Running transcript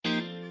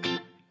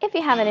If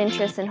you have an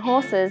interest in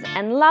horses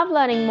and love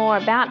learning more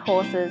about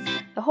horses,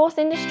 the horse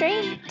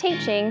industry,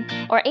 teaching,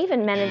 or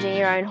even managing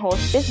your own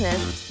horse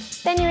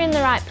business, then you're in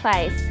the right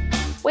place.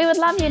 We would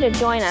love you to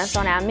join us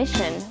on our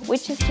mission,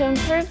 which is to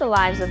improve the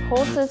lives of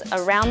horses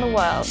around the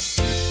world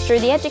through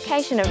the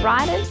education of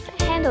riders,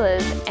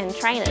 handlers, and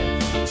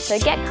trainers. So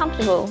get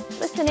comfortable,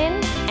 listen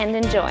in, and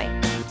enjoy.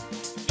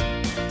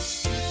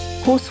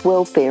 Horse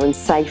welfare and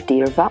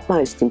safety are of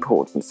utmost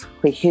importance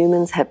where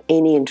humans have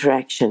any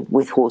interaction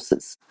with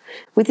horses.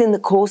 Within the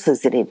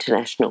courses at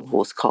International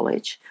Horse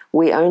College,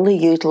 we only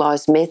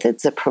utilise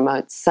methods that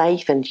promote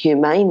safe and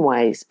humane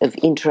ways of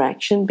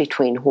interaction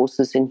between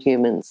horses and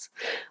humans.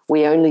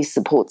 We only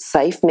support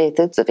safe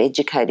methods of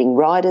educating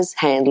riders,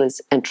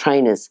 handlers and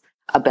trainers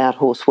about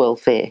horse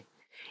welfare.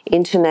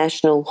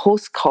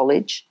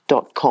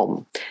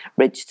 internationalhorsecollege.com,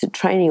 registered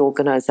training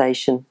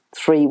organisation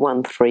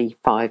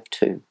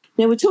 31352.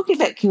 Now, we're talking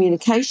about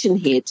communication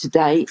here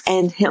today,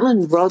 and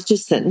Helen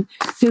Rogerson,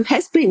 who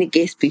has been a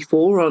guest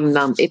before on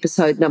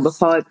episode number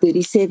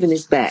 537,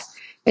 is back.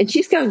 And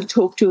she's going to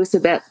talk to us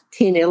about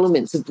 10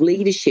 elements of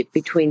leadership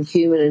between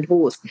human and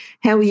horse.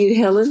 How are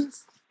you, Helen?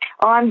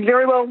 I'm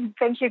very well,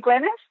 thank you,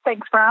 Glenys.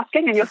 Thanks for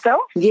asking. And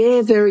yourself?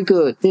 Yeah, very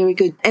good, very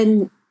good.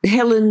 And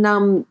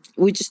Helen,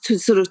 we're just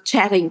sort of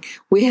chatting.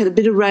 We had a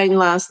bit of rain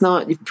last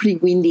night. It's pretty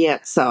windy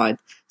outside.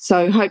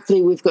 So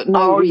hopefully we've got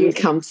no wind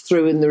comes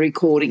through in the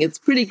recording. It's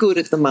pretty good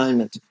at the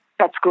moment.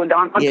 That's good.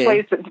 I'm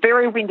pleased. It's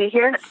very windy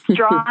here and it's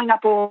drying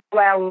up all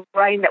our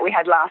rain that we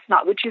had last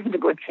night, which isn't a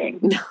good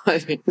thing.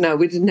 No,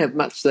 we didn't have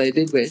much though,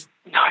 did we?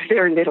 No,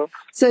 very little.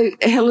 So,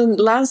 Helen,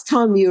 last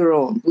time you were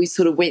on, we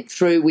sort of went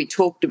through, we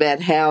talked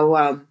about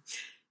how,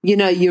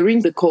 you're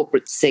in the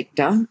corporate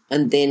sector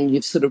and then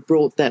you've sort of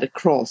brought that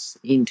across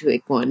into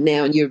equine.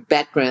 Now your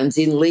background's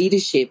in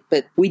leadership,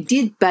 but we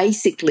did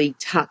basically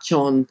touch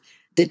on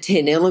the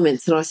 10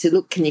 elements. And I said,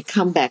 look, can you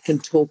come back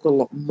and talk a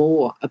lot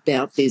more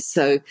about this?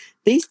 So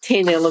these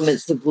 10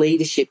 elements of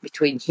leadership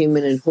between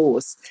human and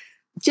horse,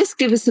 just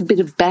give us a bit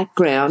of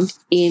background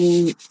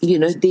in,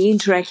 the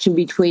interaction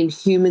between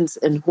humans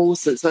and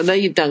horses. I know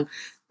you've done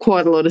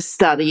quite a lot of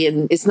study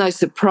and it's no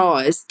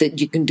surprise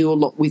that you can do a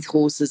lot with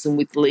horses and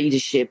with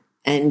leadership.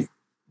 And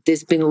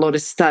there's been a lot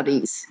of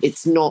studies.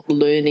 It's not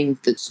learning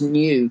that's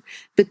new.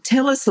 But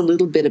tell us a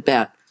little bit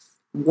about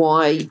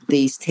why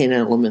these 10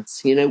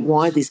 elements,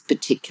 why this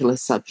particular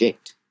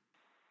subject?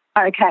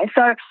 Okay,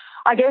 so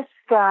I guess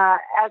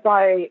as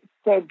I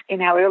said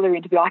in our earlier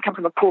interview, I come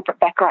from a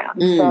corporate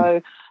background.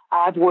 So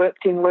I've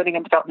worked in learning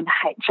and development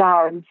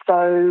HR. And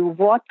so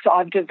what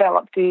I've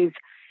developed is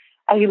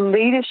a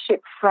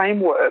leadership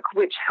framework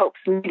which helps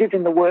leaders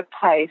in the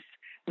workplace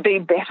be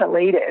better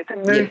leaders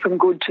and move from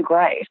good to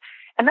great.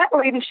 And that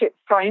leadership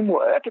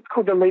framework, it's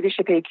called the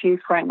Leadership EQ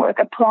framework,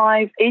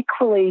 applies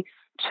equally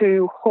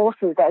to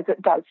horses as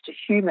it does to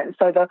humans.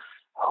 So the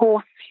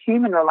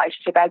horse-human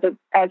relationship as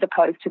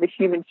opposed to the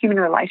human-human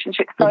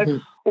relationship. So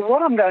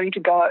what I'm going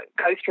to go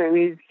through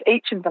is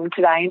each of them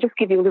today and just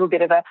give you a little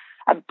bit of a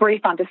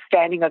brief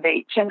understanding of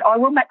each. And I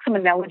will make some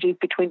analogies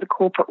between the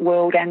corporate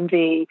world and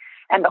the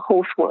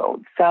horse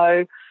world.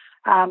 So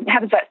how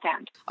does that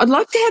sound? I'd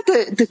like to have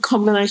the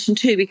combination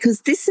too,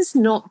 because this is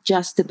not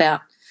just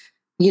about,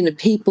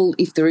 people,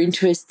 if they're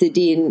interested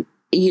in,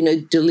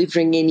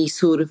 delivering any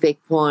sort of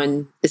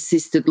equine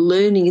assisted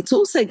learning. It's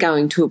also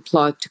going to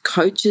apply to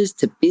coaches,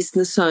 to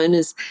business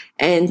owners,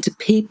 and to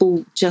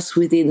people just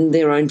within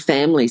their own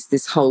families,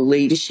 this whole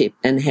leadership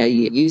and how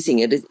you're using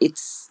it.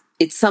 It's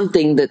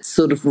something that's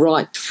sort of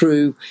right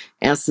through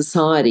our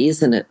society,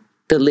 isn't it,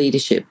 the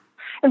leadership?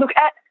 Look,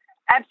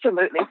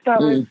 absolutely.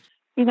 So,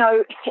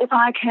 if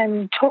I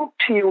can talk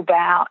to you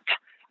about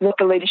what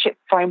the leadership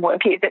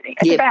framework is.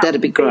 It's about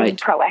that'd be great. Being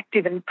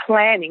proactive and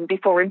planning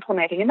before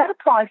implementing, and that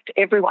applies to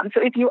everyone.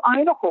 So if you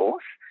own a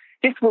horse,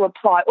 this will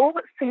apply. All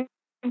it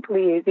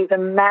simply is a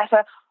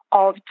matter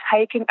of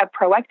taking a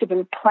proactive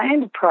and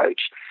planned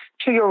approach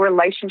to your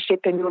relationship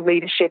and your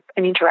leadership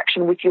and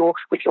interaction with your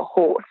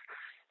horse.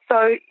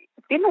 So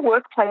in the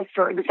workplace,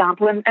 for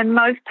example, and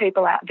most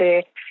people out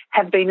there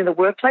have been in the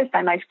workplace,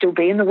 they may still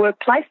be in the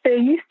workplace, there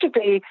used to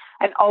be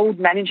an old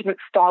management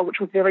style which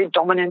was very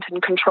dominant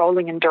and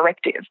controlling and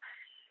directive.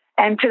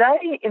 And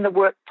today in the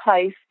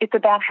workplace, it's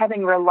about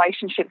having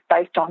relationships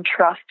based on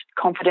trust,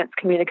 confidence,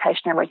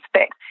 communication and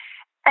respect.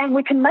 And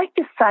we can make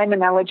the same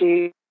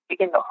analogy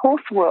in the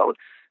horse world.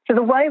 So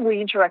the way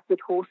we interact with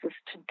horses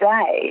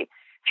today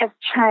has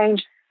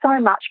changed so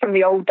much from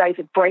the old days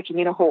of breaking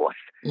in a horse,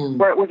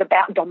 where it was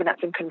about dominance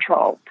and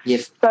control.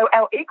 Yes. So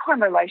our equine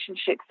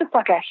relationships, just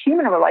like our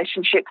human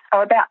relationships,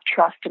 are about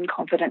trust and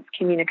confidence,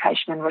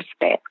 communication and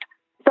respect.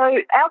 So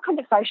our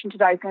conversation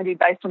today is going to be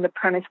based on the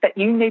premise that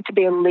you need to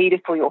be a leader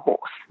for your horse.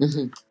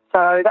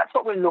 So that's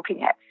what we're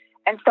looking at.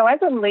 And so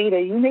as a leader,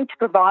 you need to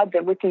provide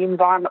them with the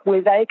environment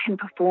where they can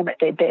perform at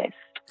their best.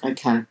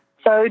 Okay.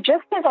 So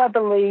just as I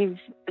believe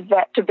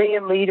that to be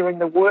a leader in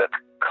the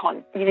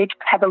you need to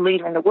have a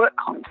leader in the work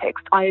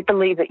context, I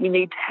believe that you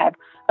need to have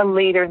a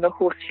leader in the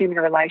horse-human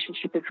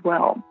relationship as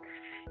well.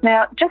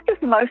 Now, just as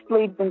most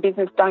leaders in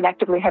business don't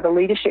actively have a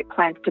leadership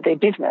plan for their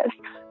business,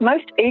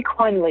 most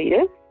equine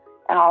leaders,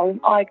 and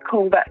I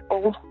call that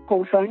all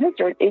horse owners,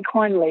 you're an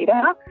equine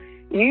leader,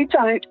 you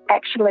don't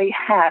actually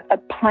have a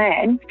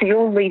plan for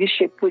your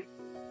leadership with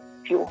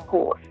your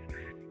horse.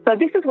 So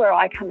this is where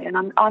I come in.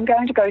 I'm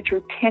going to go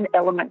through 10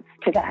 elements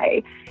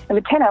today. And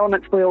the 10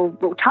 elements we'll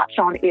touch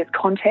on is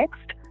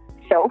context,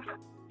 self,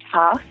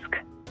 task,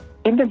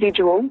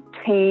 individual,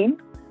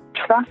 team,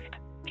 trust,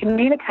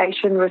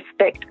 communication,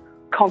 respect,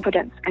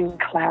 confidence and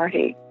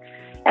clarity.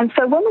 And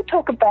so when we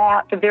talk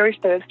about the very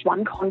first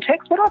one,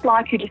 context, what I'd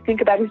like you to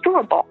think about is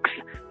draw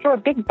a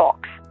big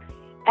box.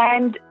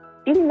 And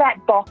in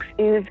that box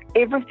is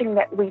everything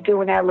that we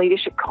do in our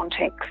leadership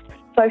context.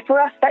 So for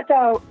us, that's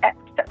our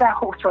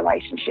horse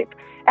relationship.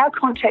 Our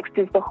context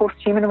is the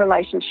horse-human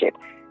relationship.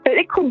 But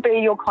it could be,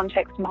 your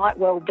context might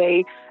well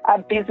be a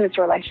business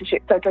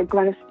relationship. So for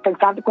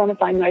example, Glenys,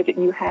 I know that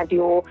you have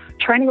your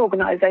training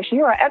organisation.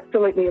 You are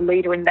absolutely a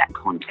leader in that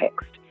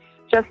context,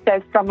 just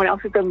as someone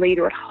else is a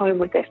leader at home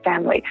with their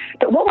family.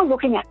 But what we're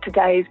looking at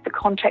today is the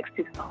context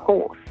is the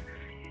horse.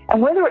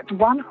 And whether it's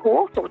one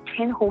horse or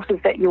 10 horses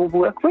that you'll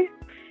work with,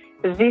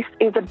 this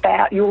is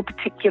about your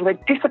particular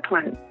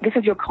discipline. This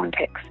is your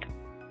context.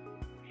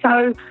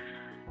 So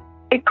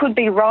it could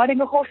be riding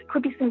a horse, it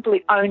could be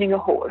simply owning a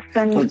horse.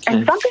 And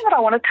something that I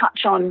want to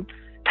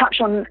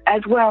touch on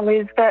as well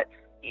is that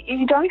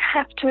you don't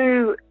have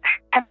to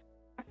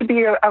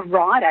be a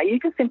rider. You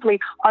can simply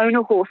own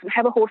a horse and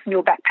have a horse in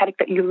your back paddock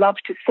that you love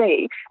to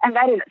see, and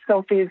that in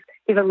itself is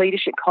a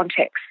leadership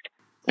context.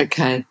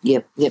 Okay,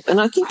 yep. And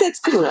I think that's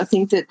good. I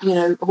think that,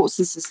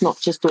 horses is not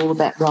just all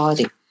about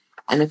riding.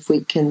 And if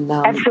we can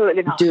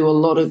Absolutely not. do a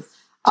lot of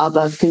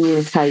other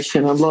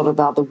communication, a lot of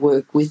other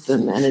work with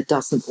them, and it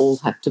doesn't all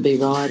have to be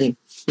riding.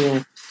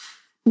 Yeah.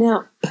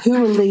 Now,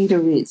 who a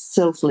leader is,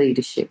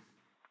 self-leadership.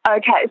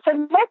 Okay,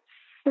 so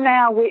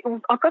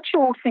I've got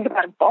you all think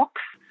about a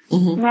box.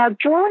 Mm-hmm. Now,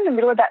 draw in the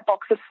middle of that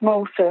box a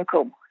small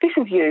circle. This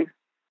is you.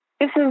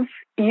 This is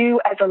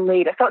you as a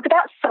leader. So it's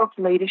about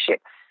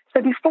self-leadership.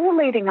 So before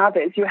leading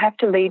others, you have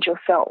to lead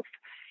yourself.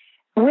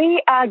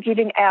 We are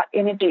giving out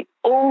energy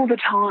all the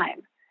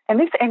time. And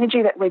this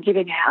energy that we're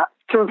giving out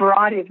through a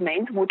variety of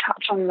means, and we'll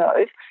touch on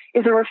those,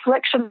 is a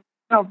reflection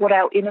of what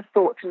our inner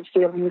thoughts and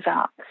feelings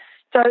are.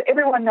 So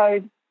everyone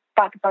knows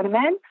Barker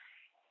Boneman.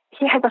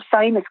 He has a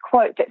famous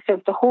quote that says,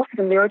 "The horse is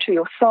a mirror to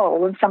your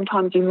soul, and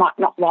sometimes you might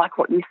not like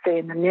what you see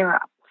in the mirror."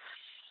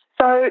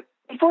 So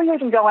before you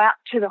even go out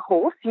to the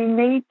horse, you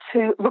need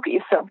to look at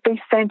yourself,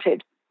 be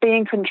centred, be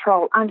in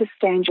control,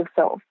 understand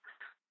yourself.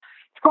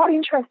 It's quite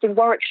interesting.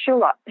 Warwick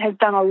Schuller has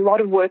done a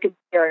lot of work in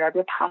this area over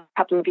the past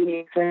couple of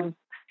years, and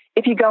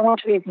if you go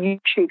onto his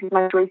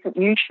most recent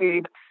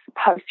YouTube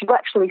post, you'll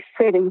actually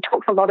see that he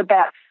talks a lot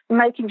about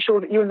making sure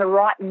that you're in the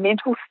right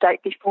mental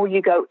state before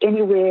you go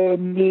anywhere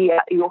near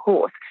your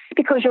horse,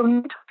 because your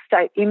mental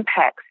state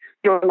impacts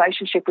your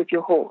relationship with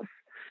your horse.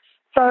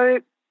 So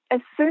as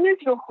soon as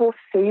your horse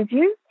sees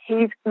you,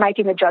 he's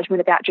making a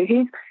judgment about you.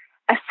 He's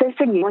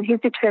assessing you and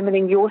he's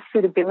determining your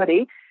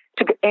suitability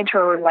to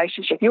enter a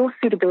relationship, your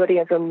suitability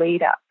as a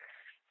leader.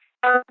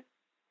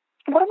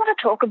 What I want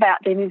to talk about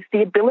then is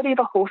the ability of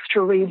a horse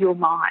to read your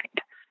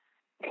mind.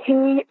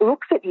 He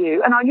looks at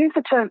you, and I use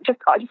the term,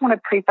 I just want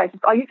to preface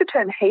this, I use the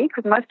term he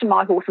because most of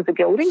my horses are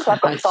geldings.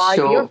 I've got 5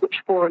 years, which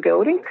 4 are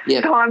gelding.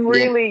 Yep. So I'm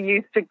really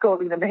used to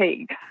calling them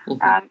he.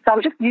 Mm-hmm. So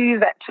I'll just use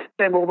that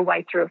term all the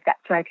way through if that's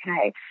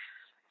okay.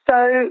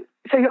 So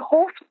your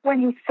horse, when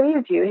he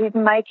sees you, he's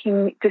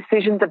making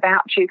decisions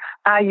about you.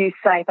 Are you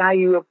safe? Are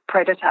you a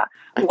predator?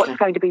 Okay. What's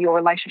going to be your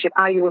relationship?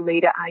 Are you a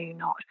leader? Are you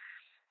not?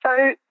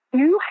 So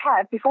you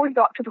have, before you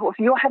go up to the horse,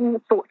 you're having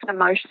the thoughts and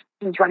emotions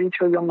running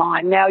through your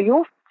mind. Now,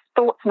 your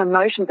thoughts and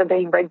emotions are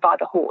being read by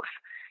the horse.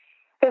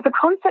 There's a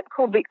concept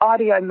called the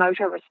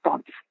ideo-motor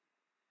response.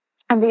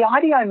 And the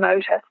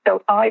ideo-motor,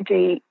 spelled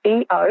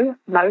I-D-E-O,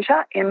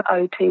 motor,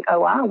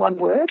 M-O-T-O-R, one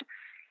word,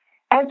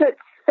 as it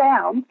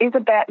sounds, is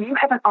about you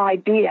have an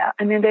idea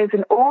and then there's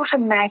an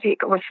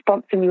automatic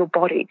response in your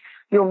body.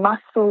 Your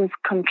muscles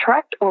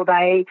contract or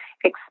they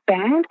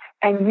expand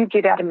and you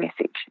get out a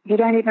message. You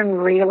don't even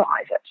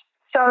realise it.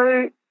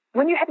 So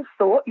when you have a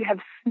thought, you have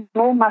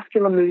small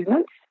muscular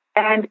movements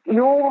and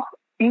your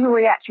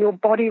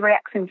body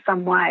reacts in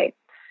some way.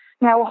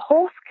 Now, a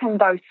horse can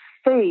both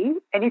see,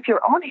 and if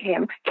you're on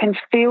him, can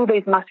feel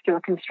these muscular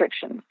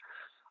constrictions.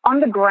 On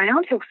the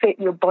ground, he'll see it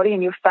in your body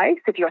and your face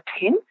if you're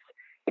tense.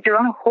 If you're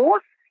on a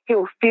horse,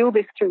 he'll feel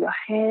this through your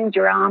hands,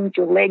 your arms,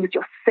 your legs,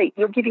 your seat.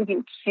 You're giving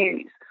him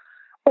cues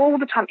all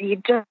the time.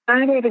 You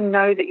don't even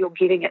know that you're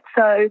giving it.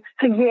 So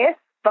yes,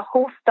 the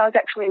horse does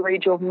actually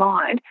read your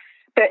mind,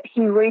 but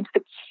he reads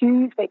the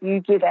cues that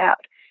you give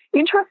out.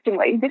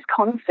 Interestingly, this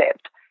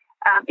concept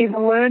is a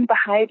learned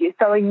behaviour.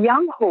 So a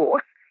young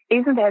horse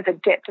isn't as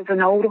adept as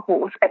an older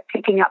horse at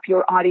picking up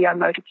your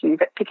ideo-motor cues,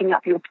 at picking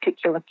up your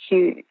particular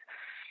cues.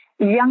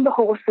 Younger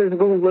horses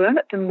will learn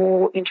it the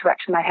more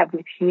interaction they have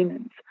with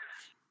humans.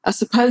 I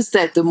suppose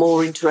that the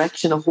more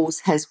interaction a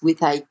horse has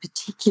with a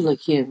particular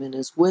human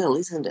as well,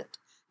 isn't it?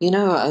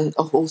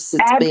 a horse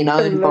that's been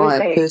owned by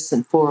a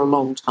person for a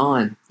long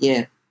time.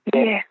 Yeah.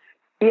 Yes.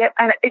 Yeah,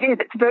 and it is.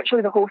 It's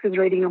virtually the horse is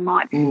reading your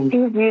mind.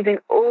 He's using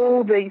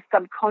all these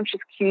subconscious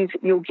cues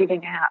that you're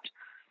giving out.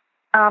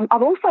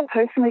 I've also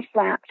personally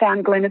found,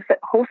 Glenys, that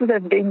horses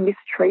that have been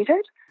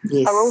mistreated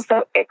are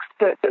also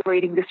experts at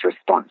reading this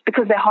response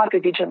because they're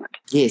hypervigilant.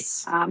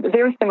 Yes.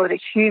 Very similar to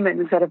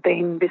humans that have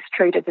been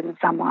mistreated in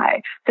some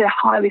way. They're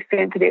highly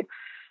sensitive.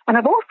 And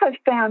I've also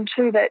found,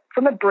 too, that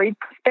from a breed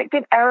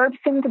perspective, Arabs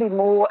seem to be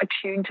more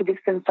attuned to this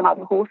than some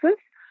other horses.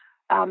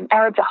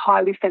 Arabs are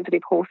highly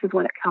sensitive horses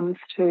when it comes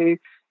to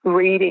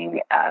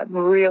reading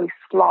really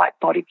slight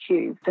body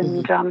cues.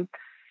 And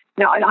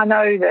I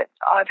know that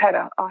I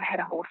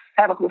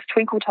have a horse,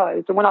 Twinkle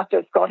Toes, and when I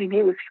first got him,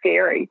 he was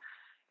scary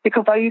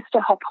because I used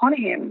to hop on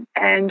him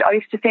and I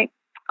used to think,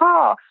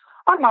 I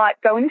might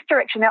go in this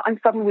direction now, and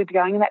suddenly we'd be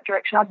going in that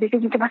direction. I'd be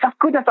thinking to myself,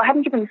 goodness, I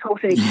haven't given this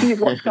horse any cues.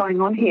 What's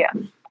going on here?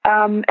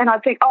 And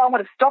I'd think, I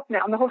want to stop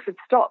now, and the horse would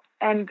stop.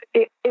 And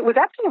it was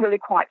actually really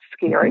quite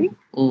scary.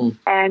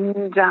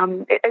 And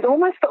it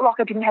almost felt like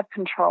I didn't have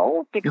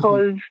control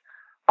because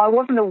I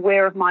wasn't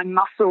aware of my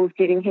muscles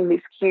giving him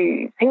this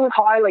cue. He was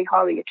highly,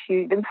 highly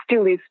attuned and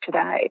still is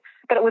today.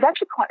 But it was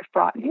actually quite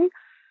frightening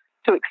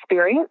to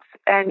experience.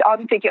 And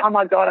I'm thinking, oh,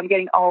 my God, I'm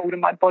getting old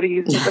and my body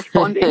isn't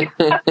responding.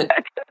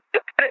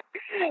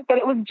 But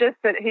it was just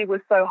that he was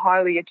so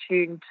highly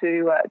attuned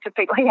to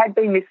people. He had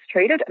been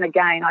mistreated, and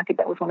again, I think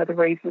that was one of the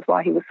reasons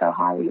why he was so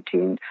highly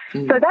attuned.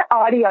 So that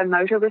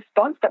ideomotor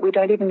response that we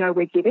don't even know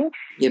we're giving,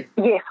 yes,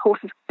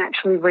 horses can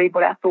actually read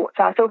what our thoughts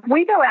are. So if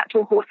we go out to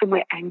a horse and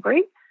we're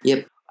angry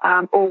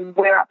or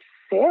we're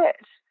upset,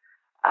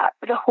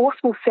 the horse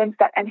will sense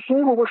that and he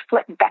will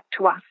reflect back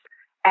to us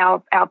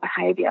our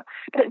behaviour.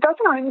 But it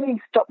doesn't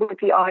only stop with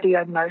the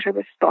ideomotor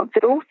response.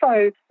 It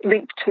also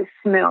links to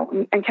smell.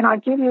 And can I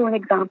give you an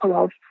example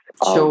of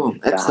Sure,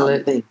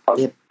 absolutely.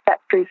 That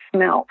through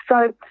smell?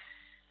 So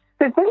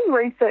there's been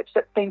research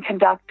that's been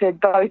conducted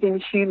both in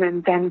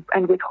humans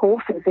and with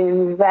horses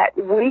in that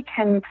we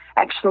can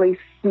actually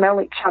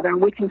smell each other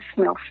and we can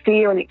smell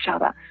fear in each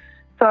other.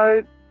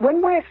 So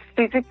when we're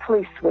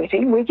physically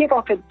sweating, we give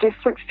off a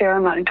different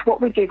pheromone to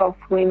what we give off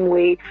when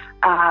we're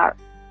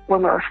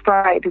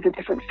afraid. There's a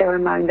different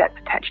pheromone that's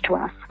attached to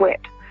our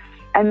sweat.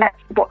 And that's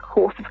what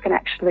horses can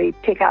actually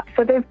pick up.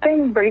 So there's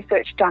been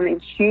research done in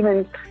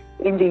humans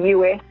in the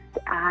US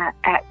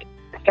at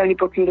Stony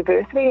Brook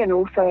University and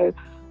also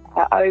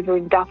over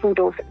in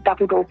Dusseldorf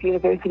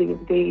University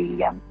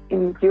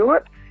in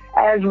Europe,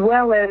 as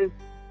well as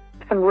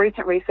some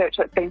recent research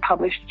that's been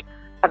published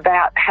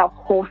about how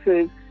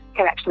horses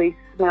can actually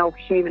smell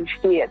human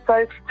fear.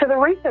 So the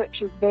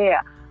research is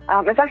there.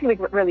 It's actually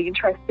really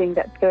interesting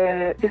that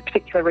this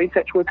particular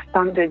research was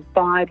funded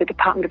by the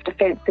Department of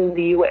Defense in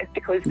the US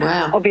because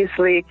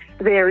obviously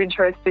they're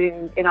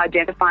interested in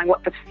identifying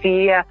what the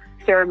fear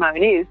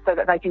pheromone is so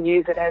that they can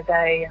use it as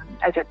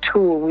a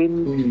tool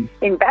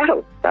in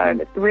battle. So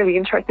it's really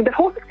interesting. But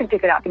horses can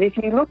pick it up. And if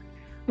you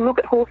look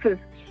at horses,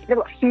 they've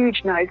got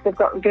huge nose. They've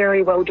got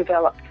very well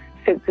developed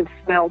sense of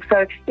smell.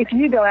 So if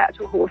you go out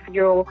to a horse and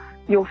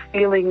you're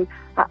feeling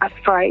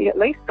afraid, at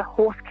least the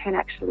horse can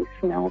actually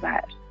smell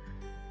that.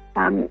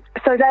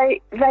 So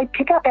they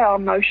pick up our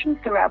emotions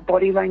through our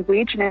body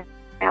language and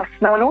our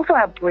smell and also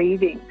our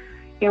breathing.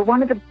 You know,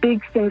 one of the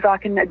big things I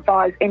can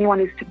advise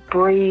anyone is to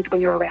breathe when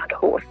you're around a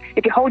horse.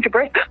 If you hold your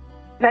breath,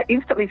 that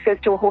instantly says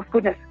to a horse,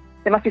 goodness,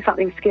 there must be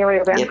something scary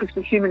around because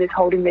the human is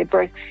holding their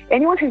breath.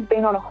 Anyone who's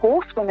been on a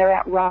horse when they're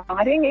out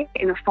riding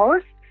in a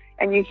forest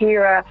and you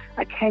hear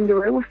a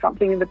kangaroo or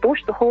something in the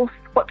bush, the horse,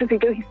 what does he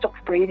do? He stops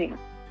breathing.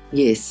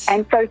 Yes.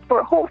 And so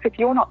for a horse, if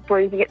you're not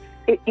breathing,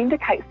 it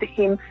indicates to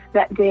him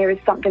that there is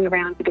something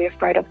around to be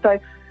afraid of. So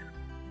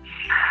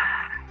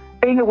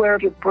being aware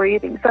of your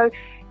breathing. So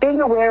being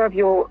aware of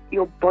your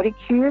body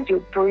cues, your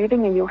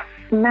breathing and your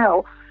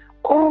smell,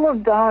 all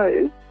of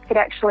those could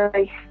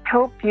actually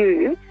help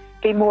you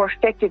be more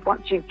effective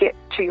once you get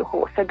to your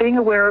horse. So being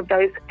aware of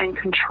those and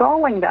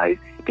controlling those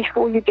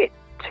before you get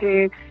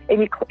to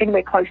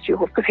anywhere close to your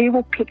horse, because he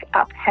will pick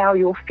up how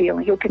you're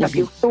feeling. He'll pick up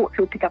your thoughts.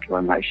 He'll pick up your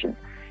emotions.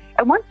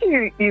 And once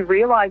you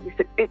realise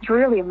this, it's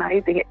really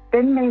amazing. It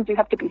then means you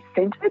have to be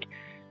centred.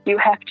 You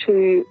have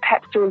to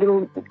perhaps do a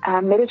little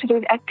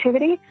meditative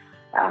activity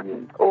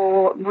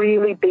or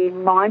really be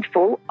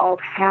mindful of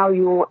how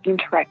you're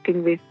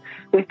interacting with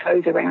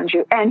those around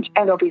you and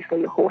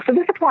obviously your horse. So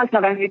this applies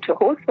not only to a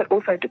horse but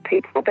also to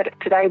people, but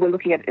today we're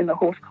looking at it in the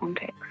horse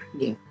context.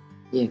 Yeah.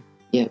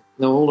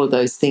 Now, all of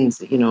those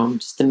things, I'm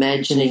just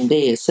imagining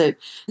there. So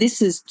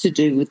this is to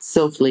do with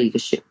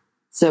self-leadership.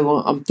 So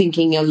I'm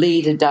thinking a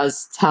leader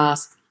does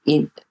task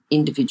in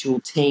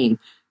individual team.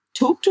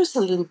 Talk to us a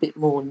little bit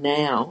more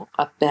now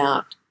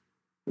about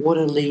what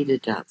a leader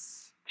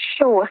does.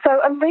 Sure. So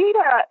a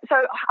leader, so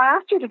I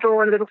asked you to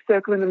draw a little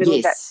circle in the middle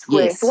of that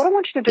square. Yes. So what I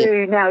want you to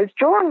do now is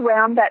draw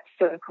around that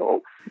circle,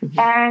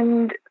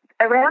 and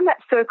around that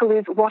circle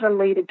is what a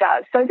leader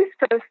does. So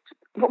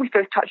what we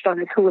first touched on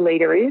is who a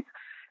leader is.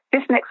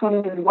 This next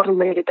one is what a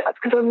leader does,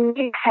 because a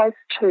leader has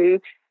to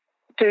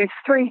do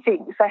three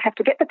things. They have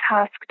to get the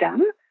task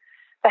done,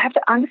 They have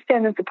to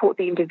understand and support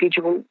the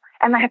individual,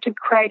 and they have to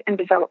create and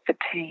develop the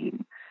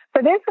team.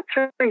 So there's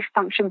the three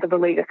functions of a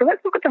leader. So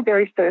let's look at the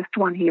very first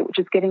one here, which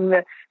is getting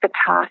the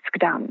task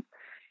done.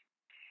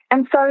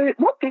 And so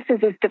what this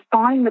is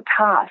defining the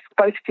task,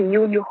 both for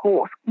you and your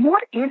horse.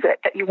 What is it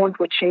that you want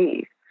to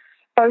achieve,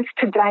 both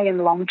today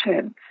and long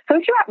term? So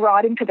if you're out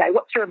riding today,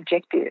 what's your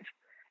objective?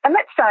 And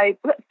let's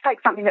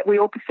take something that we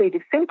all perceive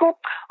as simple.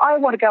 I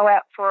want to go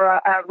out for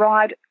a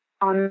ride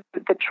on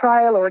the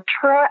trail or a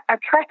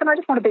track, and I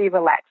just want to be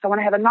relaxed. I want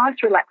to have a nice,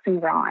 relaxing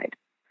ride.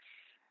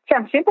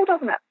 Sounds simple,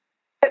 doesn't it?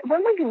 But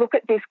when we look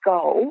at this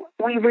goal,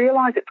 we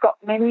realise it's got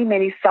many,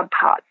 many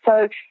subparts.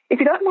 So if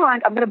you don't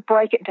mind, I'm going to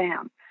break it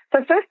down.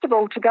 So first of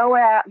all, to go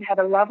out and have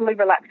a lovely,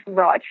 relaxing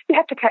ride, you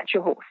have to catch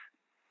your horse.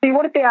 So you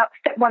want to be able,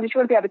 step one is you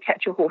want to be able to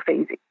catch your horse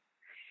easy.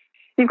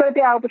 You've got to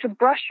be able to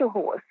brush your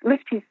horse,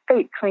 lift his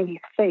feet, clean his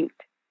feet.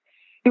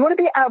 You want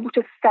to be able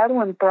to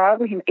saddle and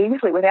bridle him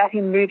easily without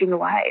him moving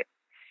away.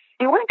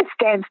 You want him to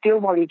stand still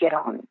while you get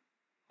on.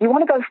 You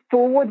want to go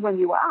forward when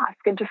you ask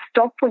and to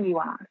stop when you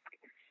ask.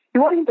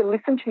 You want him to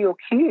listen to your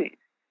cues.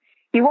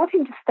 You want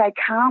him to stay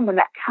calm when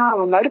that car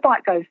or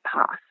motorbike goes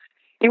past.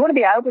 You want to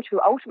be able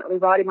to ultimately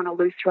ride him on a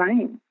loose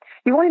rein.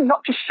 You want him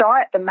not to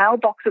shy at the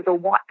mailboxes or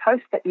white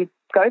posts that you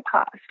go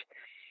past.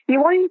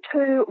 You want him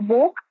to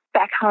walk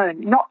back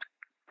home, not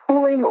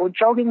pulling or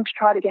jogging to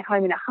try to get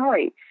home in a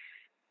hurry.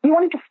 You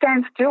want him to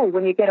stand still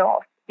when you get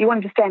off. You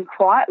want him to stand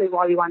quietly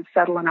while you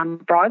unsaddle and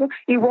unbridle.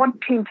 You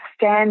want him to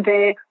stand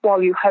there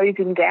while you hose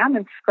him down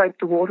and scrape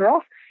the water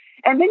off.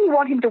 And then you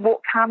want him to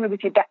walk calmly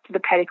with you back to the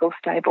paddock or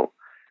stable.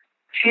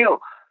 Phew.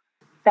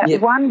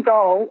 That one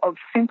goal of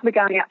simply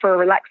going out for a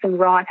relaxing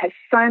ride has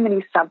so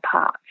many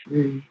subparts.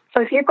 Mm.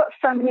 So if you've got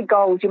so many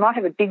goals, you might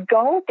have a big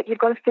goal, but you've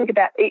got to think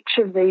about each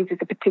of these as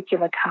a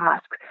particular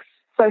task.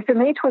 So for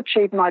me to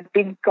achieve my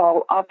big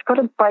goal, I've got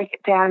to break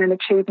it down and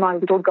achieve my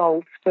little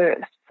goals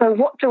first. So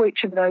what do each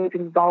of those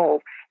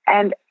involve?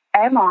 And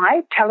am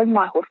I telling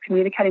my horse,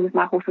 communicating with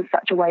my horse in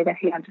such a way that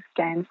he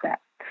understands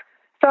that?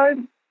 So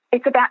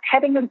it's about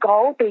having a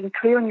goal, being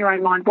clear in your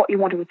own mind what you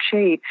want to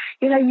achieve.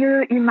 You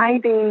know, you may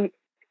be,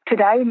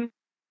 today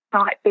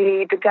might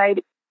be the day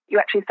that you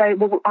actually say,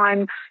 well,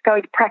 I'm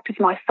going to practice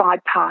my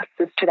side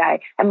passes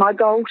today, and my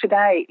goal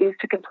today is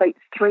to complete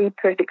 3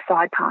 perfect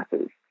side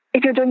passes.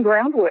 If you're doing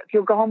groundwork,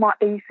 your goal might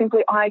be simply,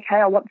 okay,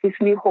 I want this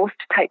new horse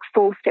to take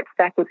 4 steps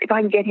backwards. If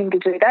I can get him to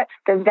do that,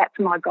 then that's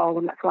my goal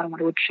and that's what I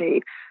want to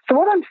achieve. So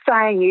what I'm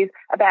saying is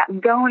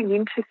about going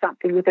into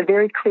something with a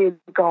very clear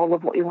goal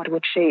of what you want to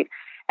achieve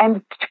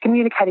and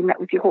communicating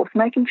that with your horse,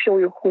 making sure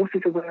your horse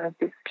is aware of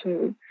this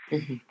too.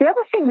 Mm-hmm. The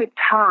other thing with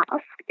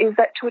task is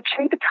that to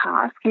achieve a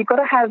task, you've got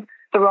to have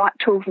the right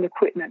tools and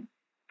equipment.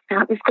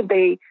 Now, this could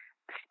be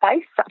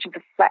space, such as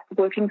a flat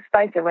working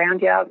space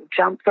around you,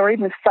 jumps, or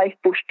even a safe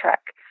bush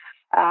track.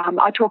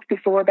 I talked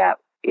before about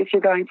if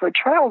you're going for a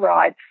trail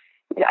ride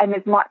and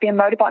there might be a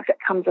motorbike that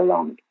comes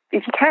along,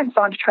 if you can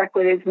find a track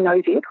where there's no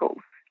vehicles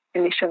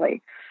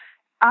initially.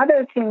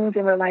 Other things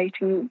in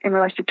relation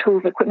to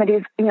tools and equipment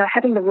is,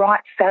 having the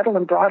right saddle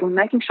and bridle and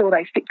making sure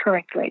they fit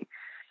correctly.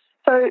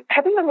 So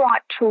having the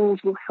right tools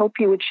will help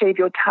you achieve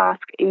your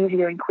task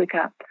easier and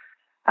quicker.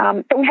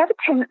 But we have a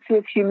tendency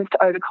as humans to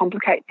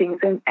overcomplicate things.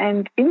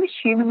 And in the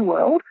human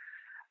world,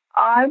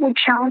 I would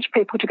challenge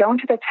people to go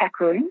into their tack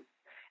room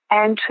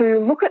and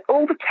to look at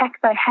all the tack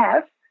they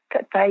have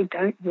that they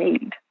don't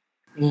need.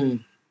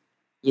 Mm.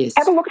 Yes.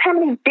 Have a look at how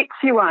many bits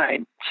you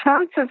own.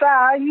 Chances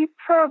are you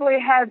probably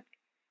have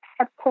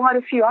quite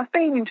a few. I've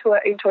been into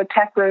a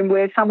tack room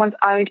where someone's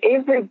owned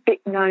every bit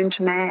known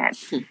to man.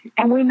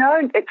 And we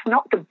know it's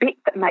not the bit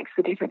that makes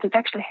the difference. It's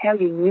actually how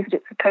you use it.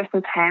 It's the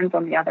person's hands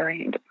on the other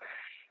end.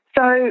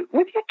 So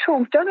with your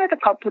tools, don't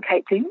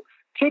overcomplicate things.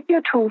 Keep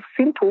your tools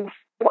simple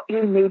for what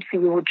you need for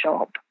your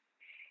job.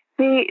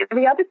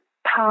 The other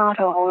part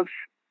of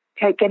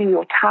getting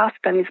your task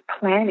done is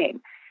planning.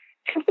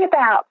 Think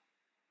about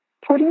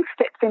putting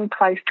steps in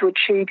place to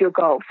achieve your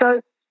goal.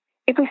 So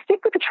if we stick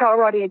with the trail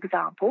riding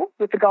example,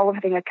 with the goal of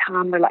having a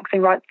calm,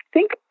 relaxing ride,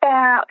 think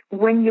about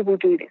when you will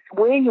do this,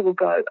 where you will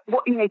go,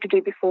 what you need to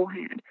do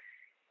beforehand.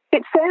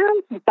 It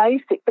sounds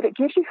basic, but it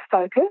gives you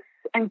focus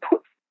and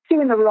puts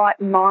you in the right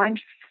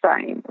mind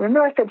frame.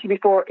 Remember I said to you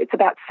before, it's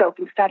about self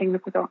and starting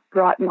with the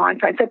right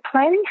mind frame. So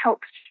planning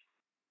helps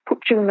put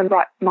you in the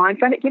right mind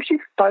frame. It gives you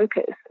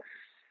focus.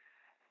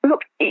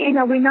 Look, we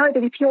know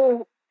that if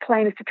your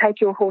plan is to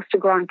take your horse to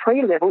Grand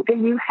Prix level,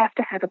 then you have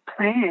to have a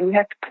plan. You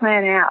have to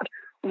plan out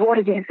what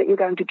it is that you're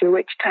going to do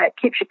each day. It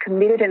keeps you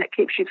committed and it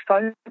keeps you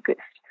focused.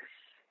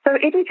 So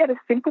if you have a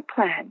simple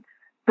plan,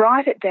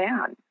 write it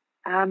down.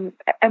 And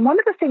one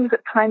of the things that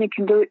planning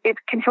can do, it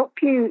can help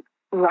you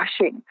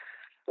rushing.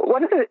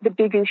 One of the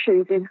big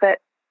issues is that,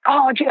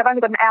 I've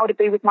only got an hour to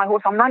be with my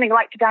horse. I'm running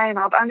late today and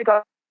I've only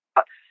got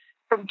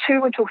from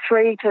 2 until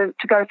 3 to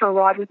go for a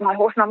ride with my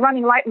horse, and I'm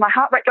running late and my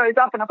heart rate goes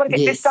up and I've got to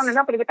get this done and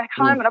I've got to get back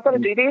home and I've got to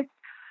do this.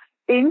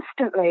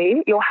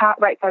 Instantly, your heart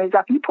rate goes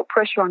up. You put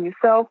pressure on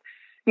yourself.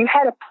 You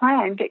had a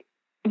plan, but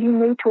you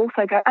need to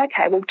also go,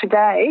 okay, well,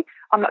 today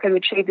I'm not going to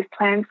achieve this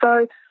plan,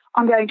 so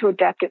I'm going to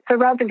adapt it. So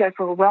rather than go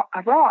for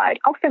a ride,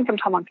 I'll spend some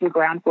time on some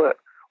groundwork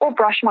or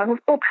brush my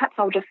horse, or perhaps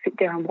I'll just sit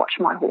there and watch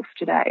my horse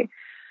today.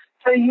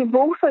 So you've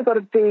also got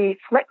to be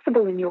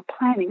flexible in your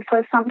planning.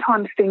 So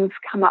sometimes things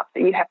come up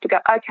that you have to go,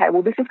 okay,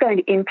 well, this is going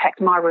to impact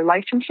my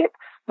relationship,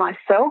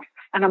 myself,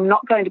 and I'm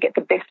not going to get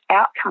the best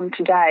outcome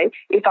today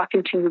if I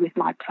continue with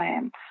my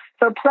plan.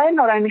 So a plan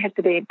not only has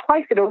to be in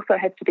place, it also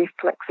has to be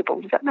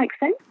flexible. Does that make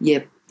sense?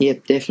 Yep,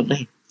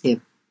 definitely. Yep.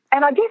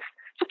 And I guess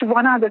just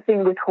one other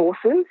thing with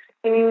horses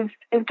is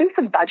do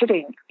some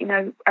budgeting,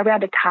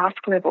 around a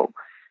task level.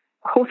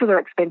 Horses are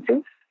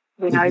expensive.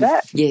 We know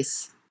that.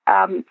 Yes.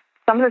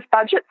 Some of us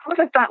budget. Some of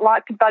us don't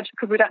like to budget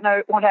because we don't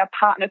want our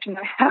partner to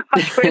know how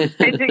much we're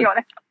spending on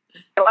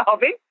our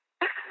hobby.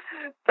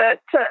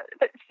 But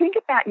think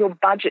about your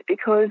budget,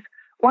 because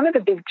one of the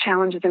big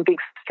challenges and big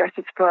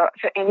stresses for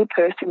any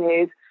person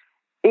is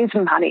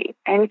money.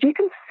 And if you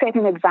can set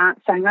in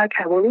advance saying,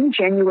 okay, well, in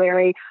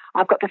January,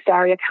 I've got the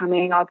farrier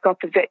coming, I've got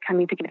the vet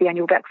coming to get the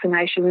annual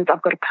vaccinations,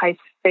 I've got to pay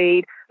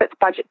feed, let's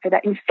budget for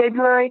that. In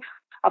February,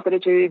 I've got to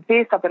do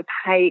this, I've got to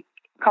pay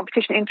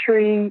competition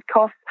entry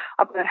costs,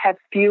 I've got to have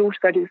fuel to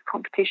go to this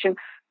competition.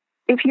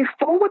 If you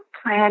forward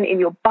plan in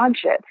your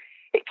budget,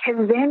 it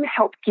can then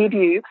help give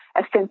you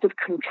a sense of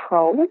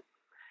control,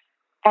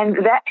 and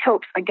that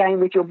helps, again,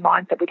 with your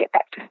mindset. We get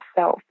back to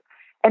self.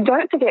 And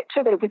don't forget,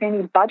 too, that with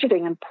any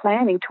budgeting and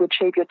planning to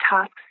achieve your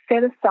tasks,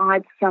 set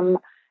aside some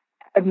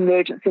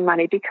emergency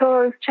money,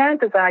 because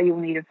chances are you'll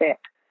need a vet.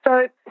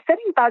 So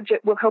setting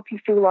budget will help you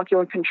feel like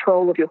you're in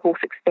control of your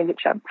horse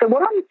expenditure. So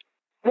what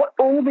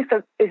all this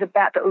is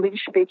about, the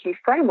Leadership EQ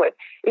framework,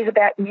 is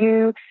about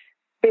you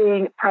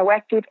being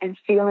proactive and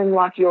feeling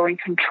like you're in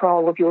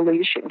control of your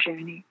leadership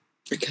journey.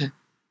 Okay.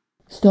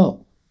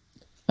 Stop.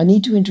 I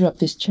need to interrupt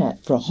this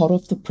chat for a hot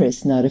off the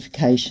press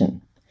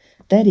notification.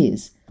 That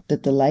is,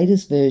 that the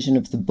latest version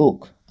of the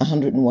book,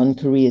 101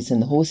 Careers in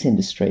the Horse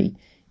Industry,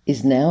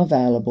 is now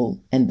available,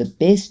 and the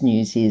best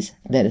news is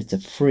that it's a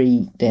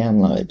free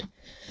download.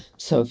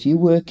 So if you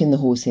work in the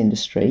horse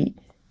industry,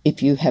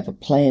 if you have a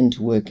plan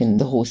to work in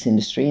the horse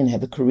industry and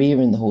have a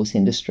career in the horse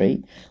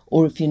industry,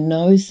 or if you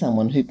know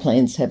someone who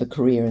plans to have a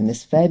career in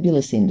this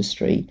fabulous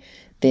industry,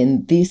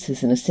 then this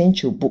is an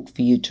essential book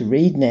for you to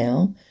read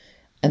now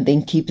and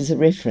then keep as a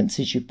reference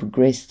as you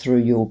progress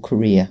through your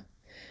career.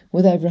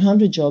 With over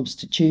 100 jobs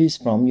to choose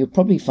from, you'll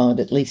probably find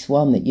at least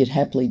one that you'd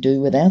happily do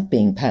without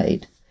being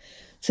paid.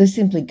 So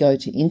simply go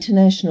to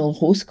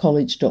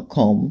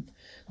internationalhorsecollege.com,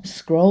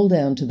 scroll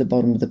down to the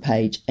bottom of the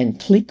page and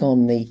click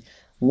on the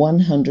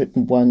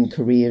 101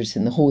 Careers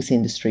in the Horse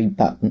Industry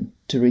button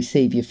to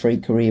receive your free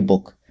career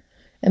book.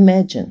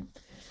 Imagine,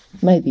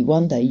 maybe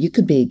one day you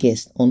could be a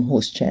guest on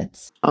Horse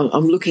Chats.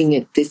 I'm looking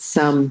at this.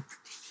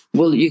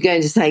 Well, you're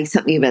going to say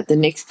something about the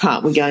next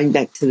part. We're going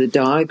back to the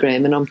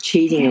diagram, and I'm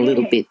cheating a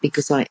little bit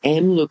because I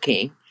am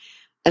looking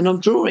and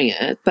I'm drawing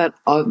it, but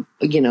I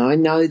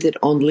know that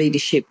on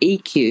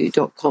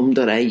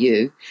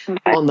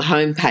leadershipeq.com.au on the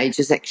homepage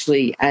is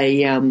actually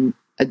a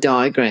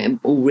diagram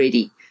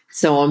already.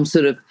 So I'm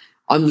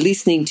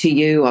listening to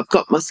you. I've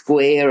got my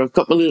square. I've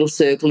got my little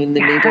circle in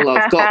the middle.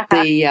 I've got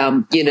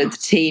the, the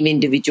team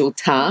individual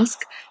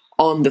task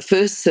on the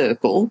first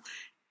circle,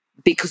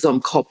 because I'm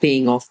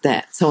copying off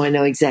that. So I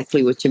know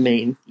exactly what you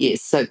mean.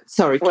 Yes. So,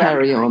 sorry,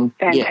 carry on.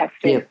 Fantastic.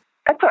 Yeah.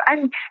 That's all,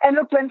 and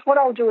look, Lens, what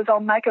I'll do is I'll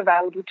make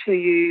available to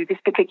you this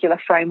particular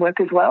framework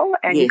as well,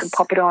 and you can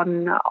pop it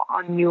on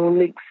your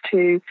links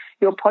to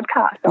your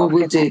podcast.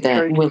 We'll do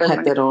that. We'll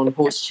have that on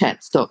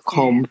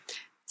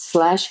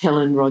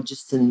horsechats.com/Helen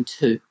Rogerson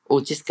too, or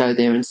just go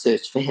there and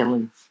search for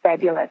Helen.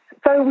 Fabulous.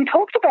 So we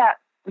talked about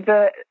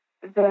the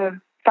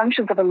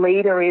functions of a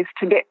leader is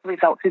to get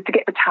results, is to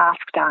get the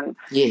task done.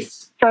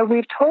 Yes. So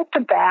we've talked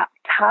about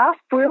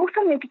tasks. We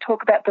also need to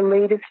talk about the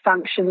leader's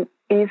function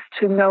is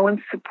to know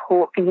and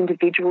support the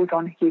individuals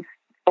on his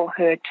or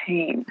her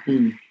team.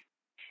 Mm.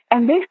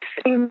 And this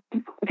is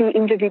the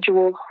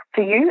individual,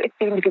 for you, it's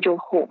the individual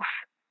horse.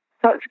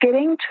 So it's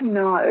getting to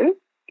know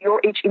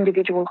each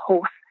individual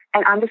horse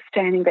and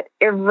understanding that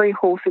every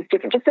horse is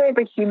different. Just so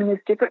every human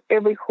is different,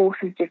 every horse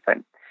is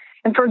different.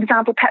 And for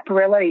example, Pat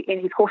Borelli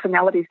in his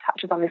Horseanalities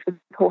touches on this with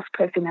horse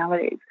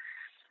personalities.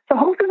 So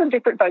horses are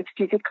different both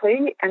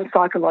physically and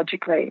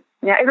psychologically.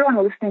 Now, everyone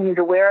listening is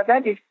aware of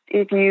that. If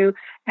you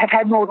have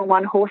had more than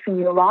one horse in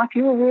your life,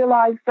 you will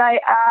realise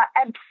they are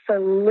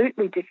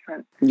absolutely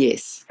different.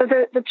 Yes. So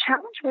the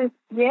challenge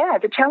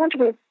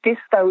with this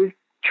though is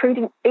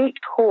treating each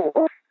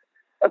horse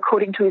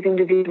according to his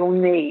individual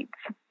needs.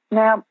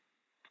 Now,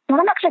 what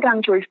I'm actually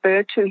going to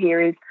refer to here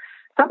is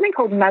something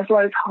called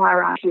Maslow's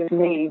hierarchy of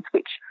needs,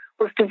 which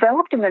was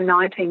developed in the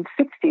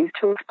 1960s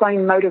to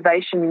explain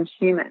motivation in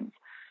humans.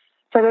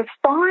 So there's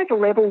 5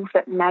 levels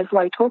that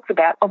Maslow talks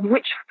about, of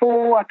which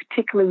 4 are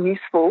particularly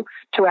useful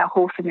to our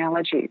horse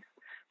analogies.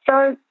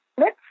 So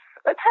let's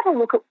have a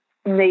look at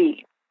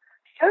needs.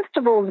 First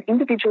of all, an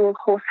individual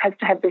horse has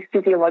to have their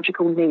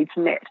physiological needs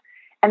met.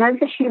 And as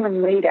a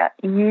human leader,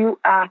 you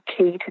are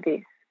key to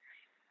this.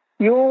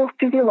 Your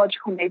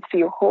physiological needs for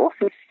your horse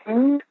is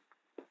food,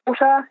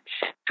 water,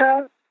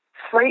 shelter,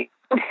 sleep,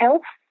 good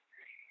health.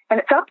 And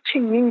it's up to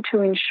you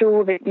to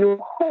ensure that your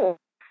horse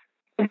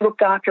is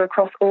looked after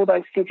across all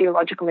those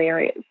physiological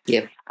areas.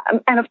 Yep.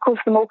 And of course,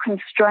 the more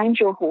constrained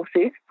your horse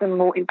is, the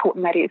more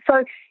important that is.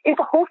 So if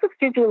a horse's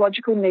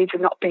physiological needs are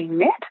not being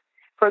met,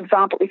 for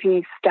example, if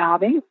he's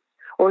starving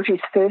or if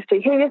he's thirsty,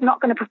 he is not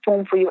going to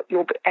perform for you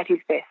at his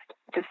best.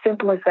 It's as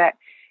simple as that.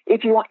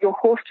 If you want your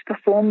horse to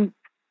perform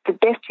the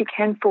best he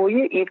can for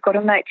you, you've got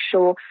to make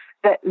sure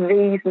that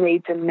these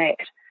needs are met.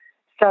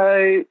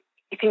 So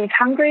if he's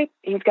hungry,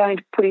 he's going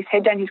to put his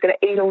head down, he's going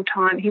to eat all the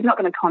time, he's not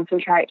going to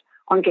concentrate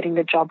on getting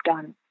the job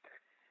done.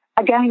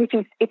 Again,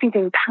 if he's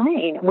in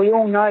pain, we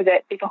all know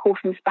that if a horse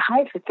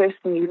misbehaves, the first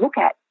thing you look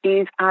at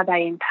is, are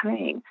they in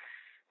pain?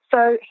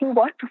 So he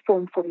won't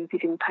perform for you if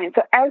he's in pain.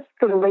 So as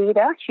the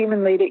leader,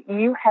 human leader,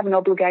 you have an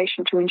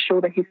obligation to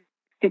ensure that his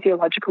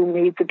physiological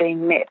needs are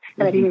being met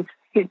and that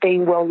he's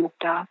being well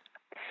looked after.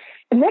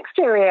 The next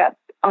area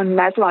on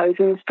Maslow's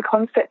is the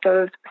concept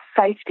of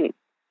safety,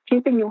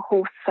 keeping your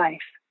horse safe.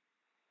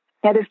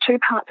 Now, there's two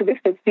parts of this.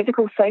 There's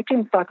physical safety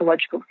and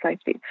psychological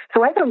safety.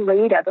 So as a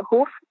leader, the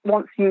horse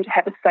wants you to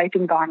have a safe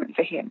environment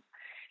for him.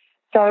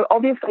 So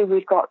obviously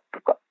we've got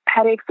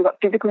paddocks, we've got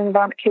physical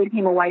environment, keeping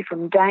him away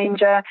from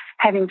danger,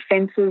 having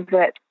fences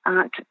that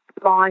aren't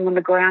lying on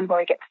the ground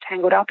where he gets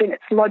tangled up in.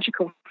 It's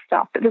logical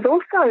stuff. But there's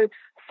also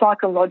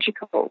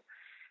psychological.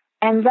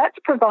 And that's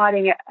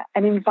providing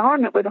an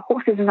environment where the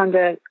horse isn't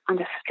under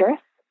stress.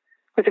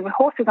 Because if a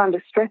horse is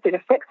under stress, it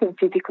affects him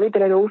physically,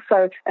 but it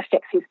also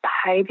affects his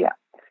behaviour.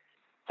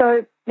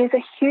 So there's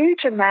a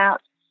huge amount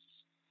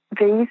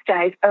these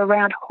days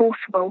around horse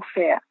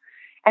welfare.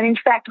 And in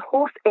fact,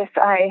 Horse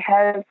SA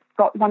has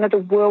got one of the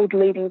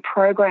world-leading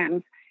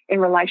programs in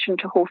relation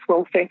to horse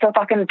welfare. So if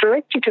I can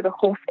direct you to the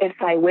Horse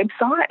SA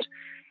website,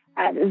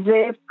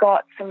 they've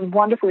got some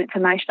wonderful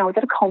information. I was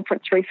at a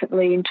conference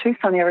recently in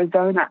Tucson,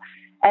 Arizona,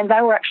 and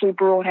they were actually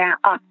brought out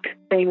up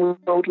being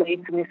world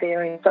leaders in this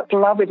area. So it's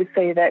lovely to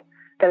see that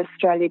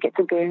Australia gets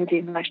a Guernsey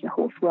in relation to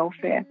horse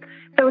welfare.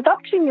 So it's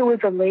up to you as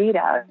a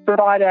leader to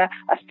provide a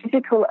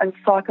physical and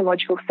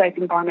psychological safe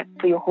environment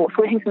for your horse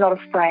where he's not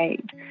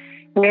afraid,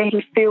 where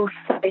he feels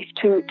safe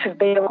to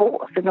be a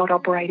horse and not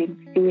operate in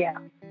fear.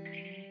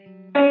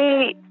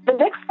 The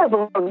next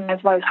level of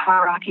Maslow's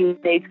hierarchy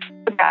needs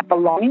to about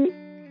belonging.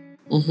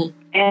 Mm-hmm.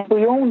 And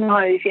we all know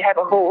if you have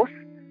a horse,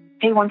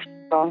 he wants to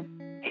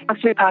belong. He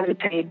wants to be part of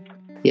the team.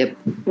 Yep.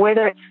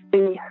 Whether it's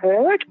the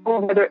herd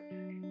or whether it's,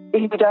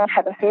 if you don't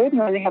have a herd,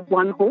 you only have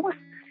one horse,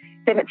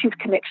 then it's his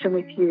connection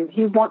with you.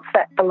 He wants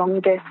that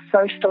belonging. They're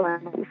social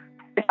animals.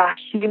 They are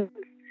humans.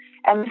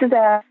 And this is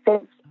our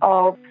sense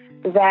of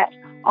that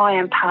I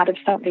am part of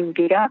something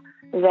bigger,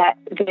 that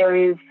there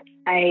is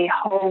a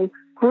whole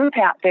group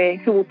out there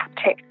who will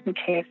protect and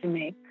care for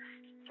me.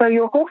 So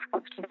your horse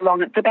wants to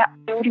belong. It's about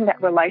building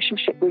that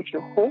relationship with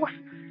your horse,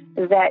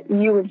 that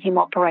you and him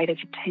operate as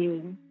a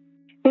team.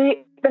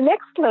 The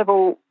next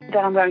level that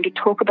I'm going to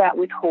talk about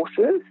with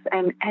horses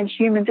and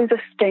humans is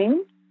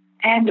esteem.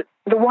 And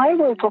the way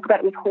we'll talk about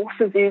it with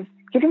horses is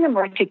giving them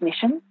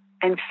recognition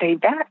and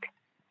feedback.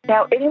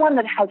 Now, anyone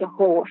that has a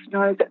horse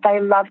knows that they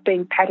love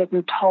being patted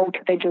and told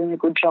that they're doing a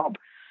good job.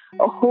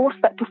 A horse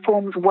that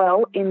performs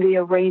well in the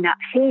arena,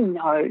 he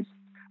knows.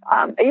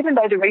 Even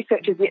though the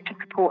research is yet to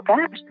support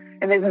that,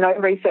 and there's no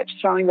research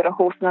showing that a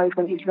horse knows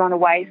when he's run a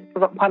race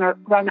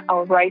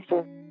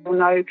or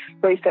no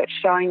research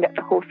showing that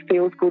the horse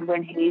feels good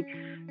when he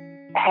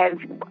has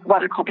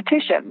won a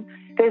competition.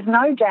 There's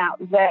no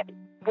doubt that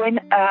when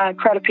a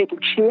crowd of people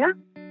cheer,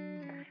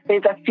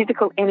 there's a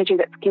physical energy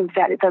that gives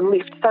out. It's a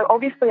lift. So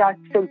obviously I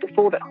said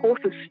before that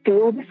horses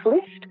feel this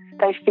lift.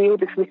 They feel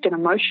this lift in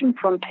emotion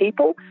from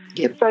people.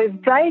 Yep. So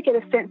they get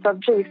a sense of,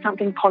 gee,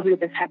 something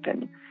positive has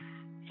happened.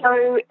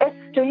 So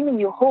esteeming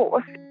your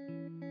horse,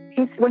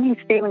 when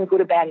he's feeling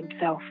good about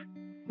himself.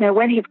 Now,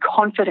 when he's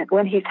confident,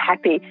 when he's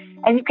happy,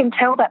 and you can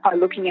tell that by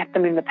looking at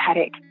them in the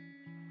paddock.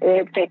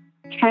 They're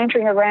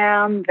cantering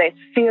around, they're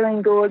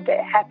feeling good,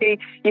 they're happy.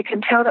 You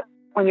can tell that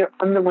when you're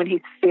on them when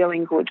he's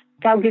feeling good.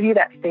 They'll give you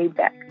that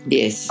feedback.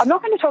 Yes. I'm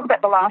not going to talk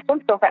about the last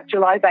one,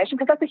 self-actualisation,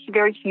 because that's a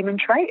very human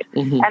trait.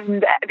 Mm-hmm.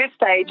 And at this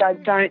stage, I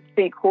don't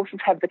think horses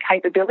have the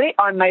capability.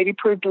 I may be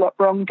proved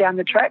wrong down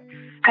the track.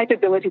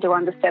 Capability to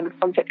understand the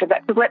concept of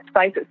that. Because let's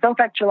face it,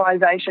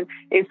 self-actualisation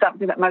is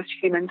something that most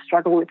humans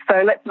struggle with.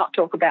 So let's not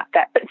talk about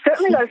that. But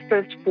certainly those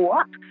first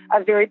four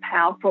are very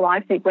powerful,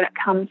 I think, when it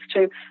comes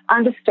to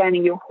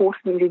understanding your horse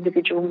and his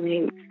individual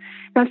needs.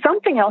 Now,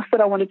 something else that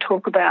I want to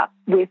talk about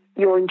with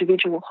your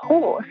individual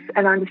horse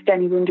and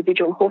understanding your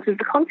individual horse is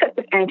the concept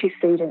of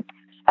antecedents.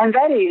 And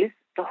that is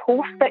the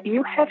horse that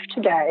you have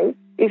today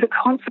is a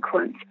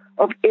consequence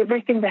of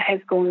everything that has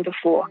gone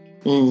before.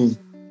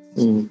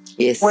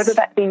 Yes. Whether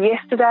that be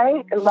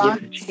yesterday,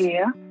 last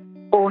year,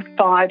 or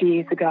 5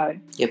 years ago.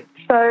 Yep.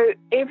 So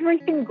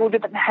everything good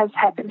that has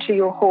happened to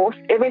your horse,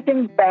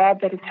 everything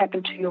bad that has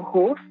happened to your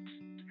horse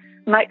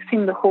makes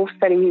him the horse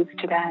that he is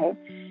today.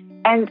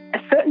 And a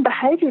certain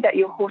behaviour that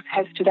your horse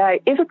has today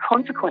is a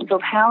consequence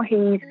of how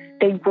he's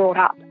been brought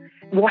up,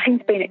 what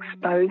he's been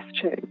exposed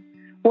to,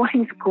 what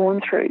he's gone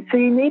through. So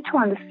you need to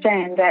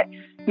understand that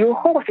your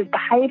horse is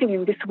behaving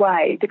in this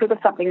way because of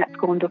something that's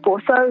gone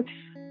before. So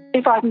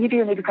if I can give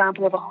you an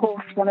example of a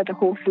horse, one of the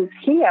horses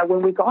here,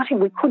 when we got him,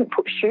 we couldn't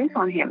put shoes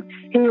on him.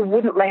 He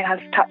wouldn't let us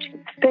touch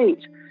his feet.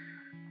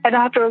 And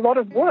after a lot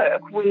of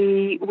work,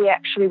 we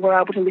actually were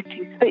able to lift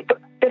his feet.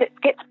 But it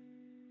gets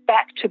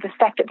back to the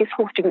fact that this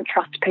horse didn't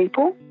trust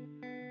people.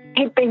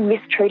 He'd been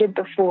mistreated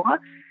before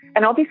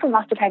and obviously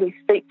must have had his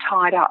feet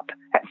tied up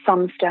at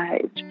some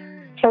stage.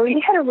 So he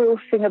had a real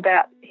thing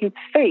about his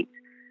feet.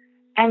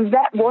 And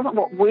that wasn't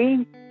what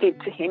we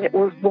did to him. It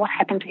was what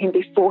happened to him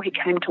before he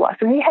came to us.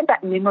 And he had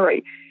that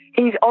memory.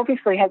 He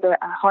obviously has a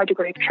high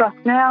degree of trust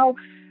now,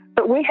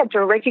 but we had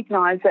to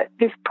recognise that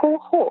this poor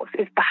horse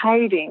is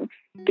behaving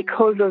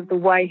because of the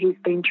way he's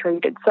been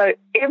treated. So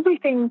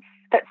everything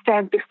that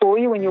stands before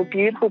you in your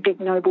beautiful,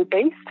 big, noble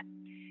beast,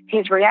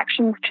 his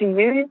reactions to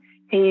you,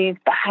 his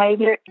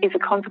behaviour is a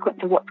consequence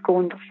of what's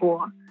gone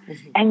before.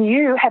 Mm-hmm. And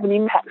you have an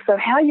impact. So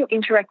how you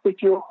interact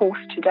with your horse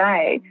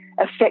today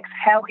affects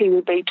how he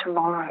will be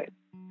tomorrow.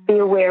 Be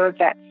aware of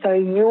that. So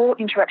your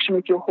interaction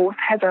with your horse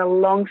has a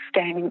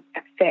long-standing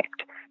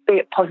effect, be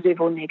it positive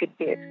or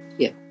negative.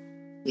 Yeah,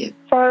 yeah.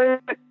 So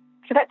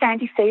that's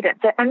antecedent.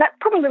 And that's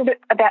probably a little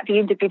bit about the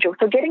individual.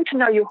 So getting to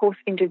know your horse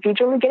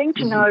individually, getting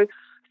to know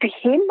for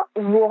him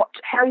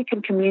how you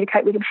can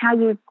communicate with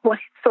him, what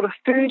sort of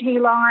food he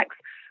likes,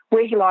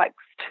 where he likes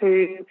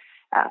to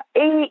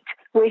eat,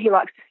 where he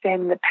likes to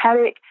stand in the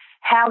paddock,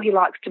 how he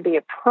likes to be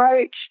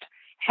approached,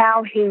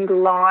 how he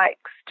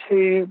likes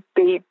to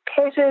be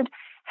petted,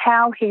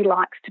 how he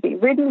likes to be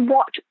ridden,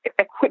 what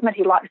equipment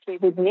he likes to be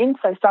ridden in.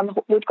 So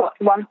we've got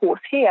one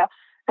horse here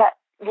that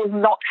will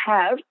not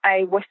have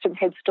a Western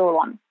headstall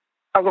on,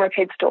 a rope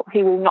headstall.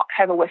 He will not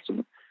have a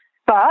Western.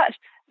 But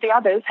the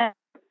others have.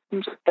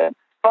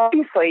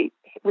 Obviously,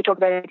 we talk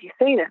about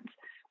antecedents.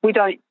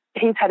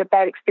 He's had a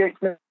bad experience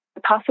in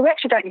the past, so we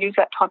actually don't use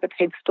that type of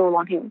headstall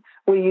on him.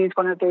 We use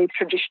one of the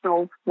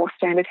traditional, more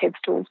standard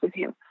headstalls with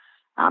him.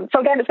 So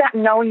again, it's about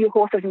knowing your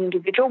horse as an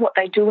individual, what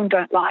they do and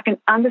don't like, and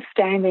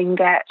understanding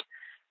that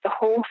the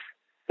horse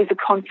is a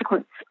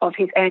consequence of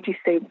his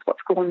antecedents,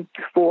 what's gone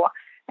before,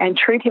 and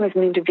treat him as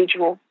an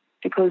individual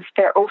because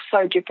they're all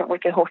so different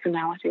with their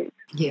horse-analities.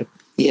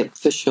 Yep,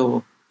 for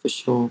sure.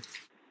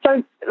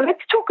 So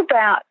let's talk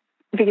about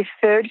the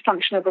third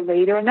function of a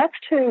leader, and that's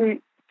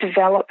to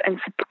develop and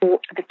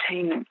support the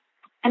team.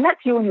 And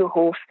that's you and your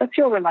horse. That's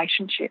your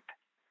relationship.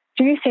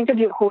 Do you think of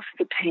your horse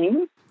as a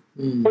team,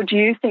 or do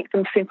you think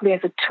them simply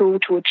as a tool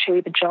to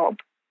achieve a job?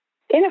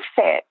 In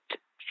effect,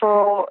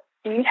 for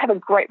you to have a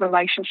great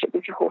relationship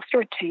with your horse,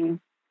 you're a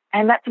team,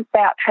 and that's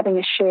about having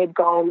a shared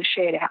goal, a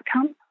shared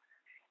outcome.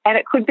 And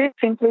it could be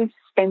simply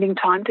spending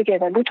time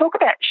together. We talk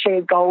about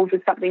shared goals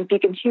as something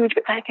big and huge,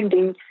 but they can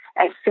be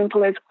as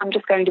simple as I'm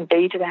just going to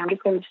be today. I'm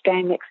just going to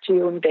stand next to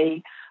you and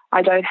be.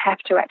 I don't have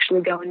to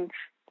actually go and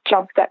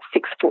jump that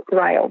 6-foot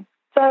rail.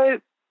 So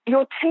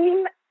your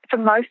team, for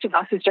most of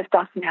us, is just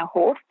us and our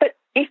horse. But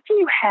if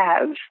you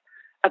have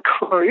a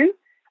crew,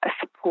 a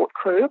support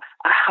crew,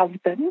 a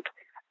husband,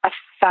 a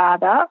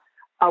father,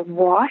 a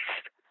wife,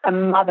 a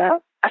mother,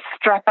 a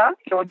strapper,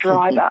 your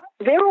driver,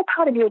 they're all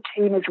part of your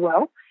team as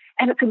well.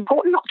 And it's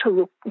important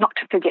not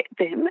to forget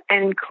them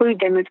and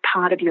include them as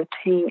part of your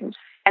team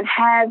and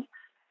have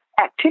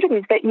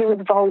activities that you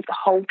involve the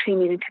whole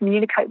team in and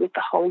communicate with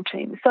the whole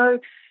team. So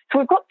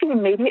we've got the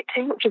immediate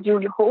team, which is you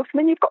and your horse, and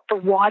then you've got the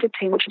wider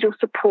team, which is your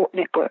support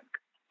network.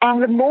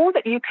 And the more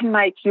that you can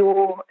make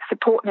your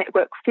support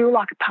network feel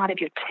like a part of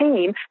your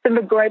team, then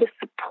the greater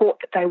support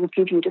that they will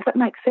give you. Does that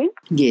make sense?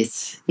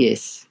 Yes.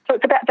 So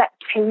it's about that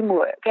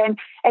teamwork and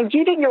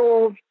giving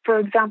for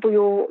example,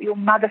 your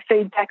mother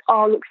feedback.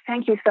 Oh, look,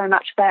 thank you so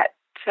much. That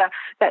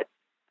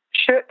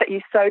shirt that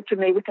you sewed to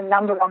me with a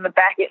number on the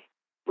back, it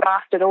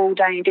lasted all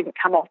day and didn't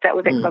come off. That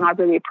was excellent. I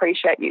really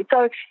appreciate you.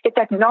 So it's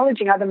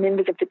acknowledging other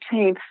members of the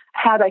team,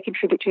 how they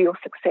contribute to your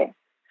success.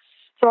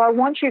 So I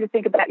want you to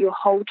think about your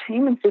whole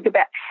team and think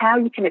about how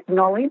you can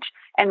acknowledge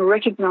and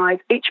recognise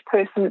each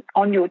person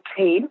on your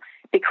team,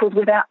 because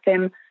without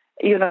them,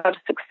 you're not a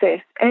success.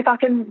 And if I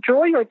can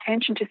draw your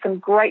attention to some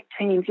great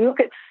teams, you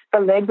look at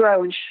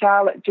Allegro and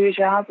Charlotte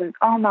Dujas, and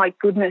oh my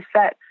goodness,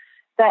 that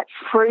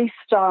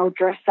freestyle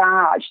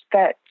dressage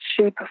that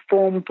she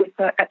performed with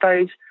at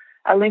those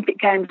Olympic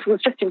Games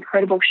was just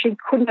incredible. She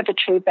couldn't have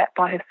achieved that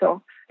by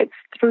herself. It's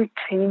through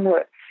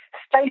teamwork.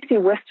 Stacey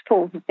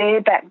Westfall's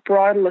bareback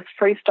bridleless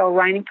freestyle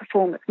reining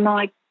performance.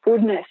 My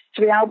goodness,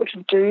 to be able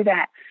to do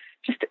that,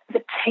 just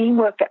the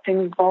teamwork that's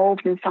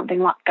involved in something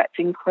like that's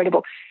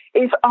incredible.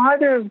 If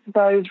either of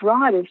those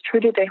riders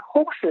treated their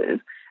horses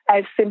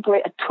as simply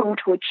a tool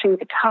to achieve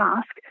a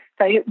task,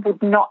 they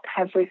would not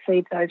have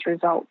received those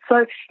results.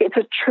 So it's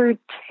a true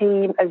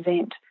team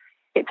event.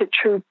 It's a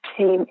true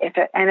team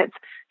effort, and it's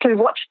to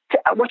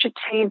watch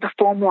a team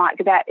perform like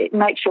that. It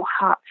makes your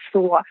heart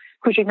soar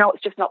because you know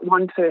it's just not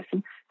one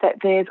person, that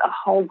there's a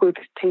whole group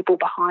of people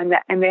behind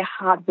that, and their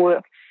hard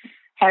work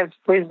have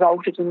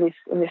resulted in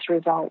this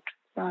result.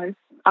 So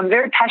I'm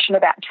very passionate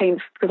about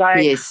teams because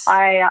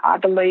I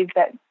believe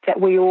that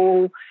we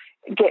all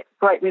get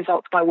great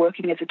results by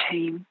working as a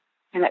team.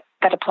 And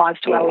that applies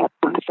to our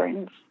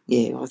friends.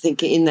 Yeah, I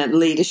think in that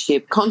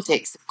leadership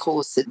context, of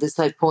course, there's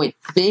no point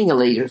being a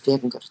leader if you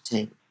haven't got a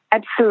team.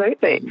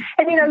 Absolutely.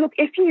 And, look,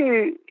 if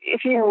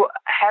you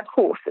have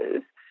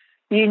horses,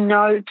 you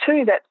know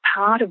too that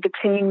part of the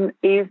team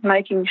is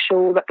making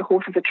sure that the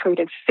horses are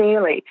treated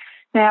fairly.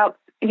 Now,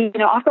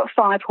 I've got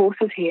 5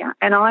 horses here,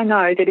 and I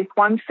know that if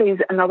one sees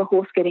another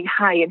horse getting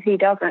hay and he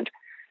doesn't,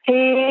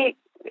 he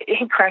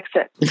cracks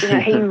it.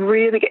 He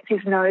really gets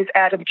his nose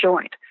out of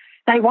joint.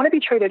 They want to be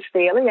treated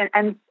fairly,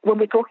 and when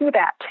we're talking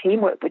about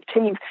teamwork with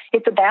teams,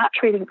 it's about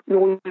treating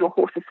your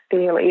horses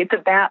fairly. It's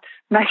about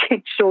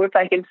making sure if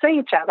they can see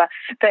each other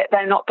that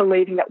they're not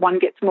believing that one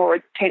gets more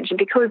attention,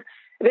 because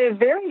they're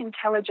very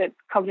intelligent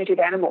cognitive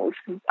animals.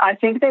 I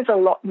think there's a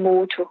lot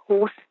more to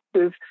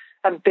horses'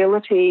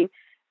 ability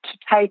to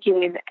take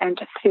in and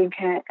to think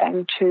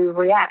and to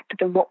react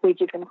than what we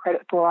give them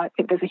credit for. I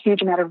think there's a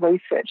huge amount of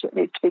research that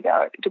needs to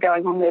be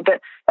going on there. But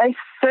they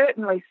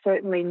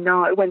certainly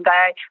know when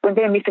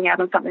they're missing out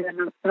on something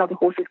that another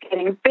horse is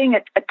getting, being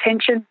it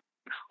attention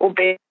or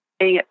being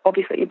it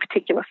obviously a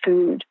particular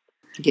food.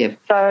 Yeah.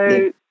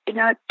 So,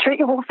 treat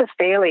your horses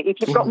fairly. If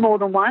you've got more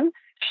than one,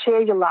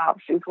 share your love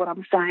is what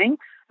I'm saying.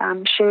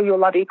 Share your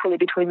love equally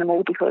between them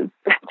all, because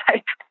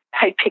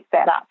they pick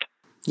that up.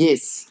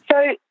 Yes.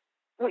 So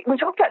we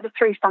talked about the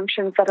 3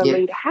 functions that a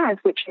leader has,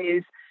 which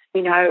is,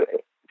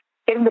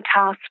 getting the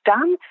task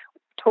done,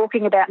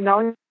 talking about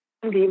knowing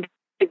the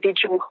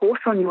individual horse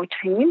on your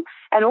team,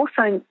 and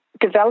also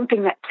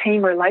developing that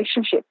team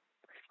relationship,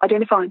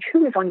 identifying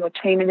who is on your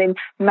team and then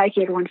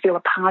making everyone feel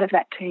a part of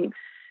that team.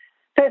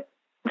 But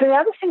the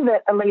other thing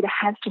that a leader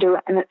has to do,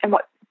 and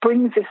what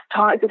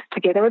ties this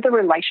together, are the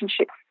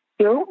relationship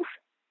skills.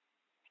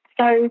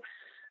 So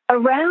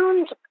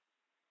around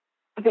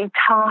the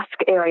task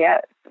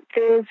area,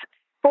 there's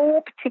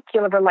 4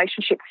 particular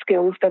relationship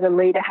skills that a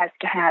leader has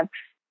to have.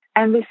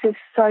 And this is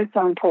so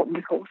important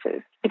with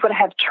horses. You've got to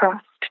have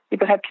trust, you've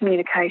got to have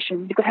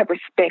communication, you've got to have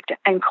respect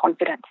and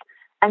confidence.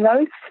 And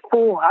those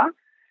 4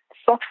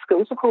 soft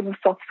skills, we'll call them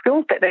soft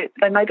skills, but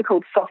they may be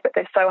called soft, but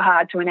they're so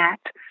hard to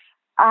enact,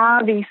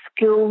 are the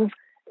skills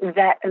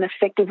that an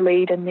effective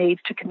leader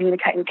needs to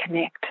communicate and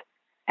connect.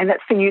 And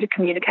that's for you to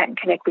communicate and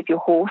connect with your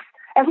horse,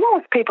 as well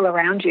as people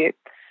around you.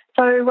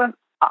 So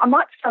I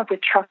might start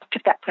with trust,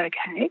 if that's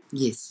okay.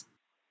 Yes.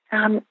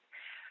 And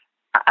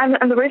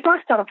the reason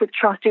I start off with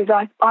trust is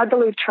I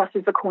believe trust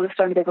is the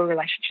cornerstone of every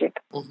relationship.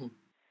 Mm-hmm.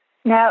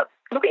 Now,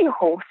 look at your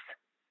horse.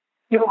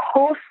 Your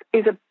horse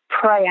is a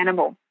prey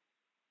animal.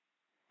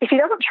 If he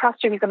doesn't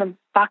trust you, he's going to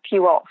buck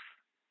you off.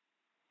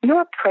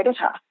 You're a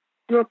predator.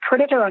 You're a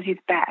predator on his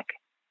back.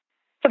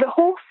 For the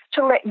horse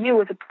to let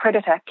you as a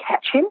predator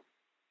catch him,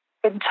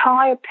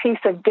 tie a piece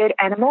of dead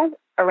animal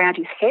around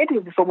his head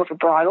in the form of a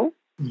bridle,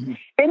 then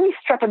you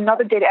strap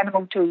another dead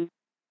animal to his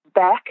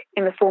back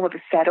in the form of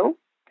a saddle,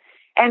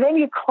 and then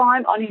you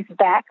climb on his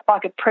back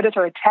like a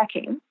predator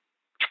attacking,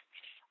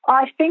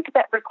 I think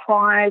that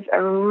requires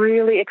a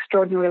really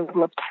extraordinary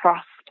level of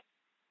trust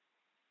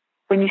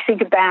when you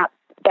think about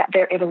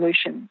their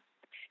evolution.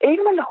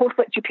 Even when the horse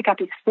lets you pick up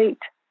his feet,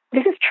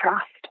 this is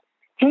trust.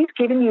 He's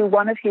given you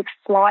one of his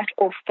flight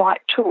or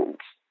fight tools.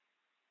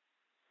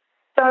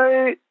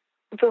 So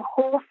the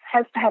horse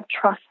has to have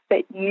trust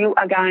that you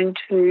are going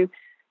to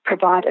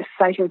provide a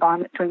safe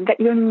environment for him, that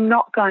you're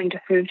not going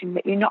to hurt him,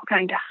 that you're not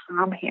going to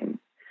harm him.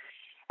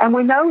 And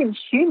we know in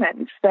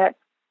humans that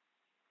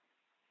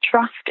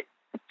trust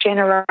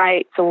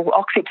generates, or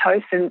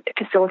oxytocin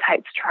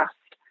facilitates trust.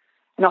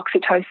 And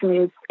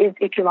oxytocin is,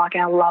 if you like,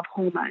 our love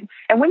hormone.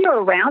 And when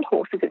you're around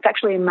horses, it's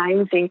actually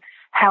amazing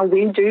how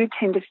we do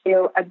tend to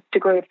feel a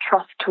degree of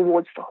trust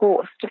towards the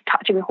horse. Just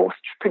touching the horse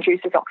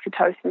produces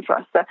oxytocin for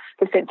us.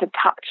 The sense of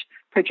touch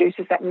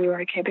produces that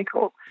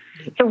neurochemical.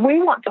 So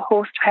we want the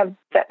horse to have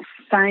that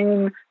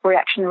same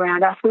reaction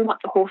around us. We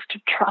want the horse to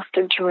trust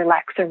and to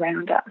relax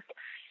around us.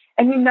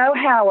 And you know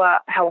how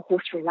a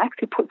horse relaxes.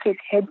 He puts his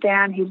head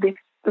down, he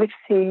lifts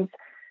his,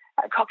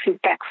 cocks his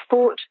back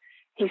foot,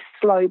 he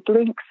slow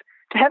blinks.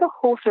 To have a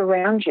horse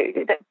around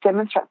you that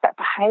demonstrates that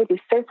behaviour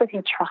says that he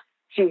trusts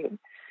you.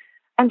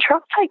 And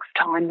trust takes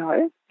time,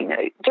 though.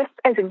 Just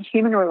as in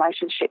human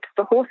relationships,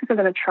 the horse isn't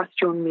going to trust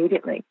you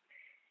immediately.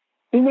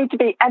 You need to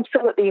be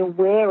absolutely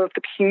aware of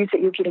the cues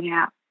that you're getting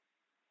out,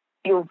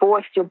 your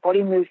voice, your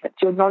body movements,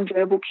 your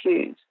non-verbal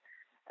cues.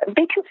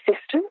 Be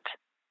consistent.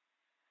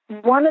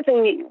 One of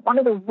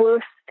the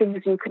worst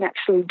things you can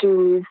actually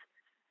do is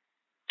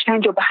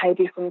change your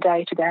behaviour from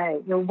day to day.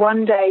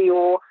 One day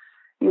you're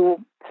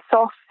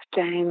soft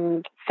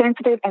and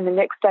sensitive, and the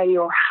next day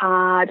you're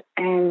hard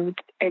and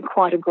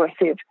quite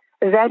aggressive.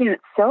 That in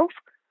itself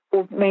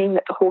will mean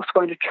that the horse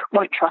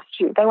won't trust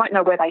you. They won't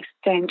know where they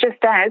stand, just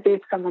as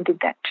if someone did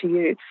that to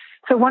you.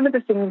 So one of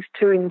the things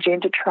to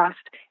engender trust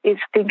is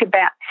think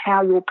about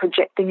how you're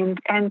projecting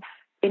and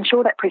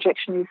ensure that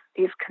projection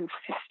is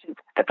consistent,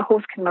 that the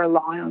horse can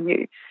rely on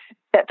you,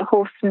 that the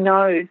horse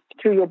knows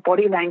through your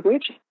body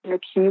language and the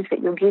cues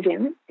that you're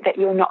giving that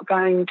you're not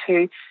going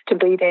to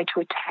be there to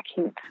attack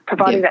him,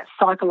 providing that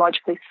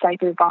psychologically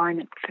safe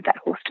environment for that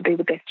horse to be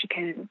the best you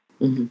can.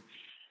 Mm-hmm.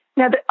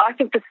 Now, I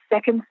think the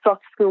second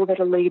soft skill that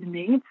a leader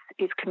needs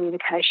is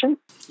communication.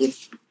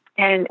 Yes.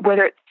 And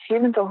whether it's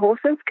humans or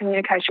horses,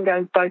 communication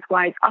goes both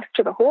ways, us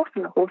to the horse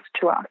and the horse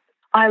to us.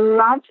 I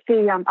love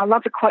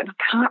the quote.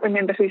 I can't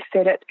remember who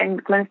said it,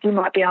 and Glenn, you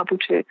might be able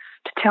to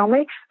tell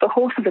me. The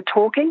horses are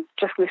talking,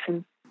 just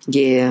listen.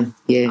 Yeah,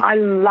 yeah. I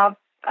love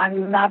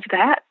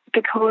that,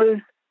 because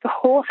the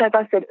horse, as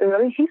I said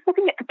earlier, he's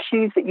looking at the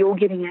cues that you're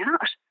giving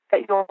out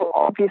that you're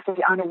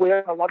obviously unaware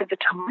of a lot of the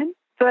time.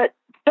 But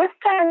just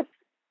as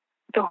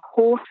the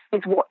horse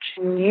is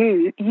watching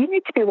you, you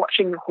need to be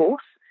watching the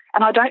horse.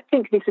 And I don't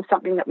think this is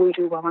something that we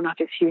do well enough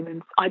as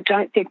humans. I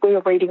don't think we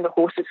are reading the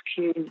horse's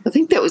cues. I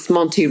think that was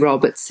Monty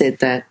Roberts said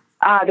that.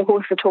 The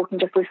horse are talking,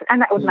 just listen.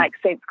 And that would make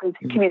sense, because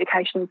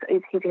communication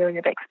is his area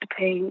of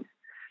expertise.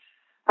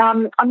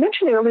 I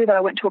mentioned earlier that I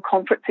went to a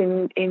conference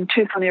in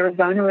Tucson,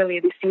 Arizona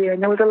earlier this year,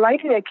 and there was a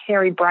lady there,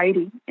 Carrie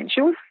Brady, and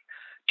she was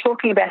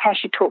talking about how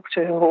she talks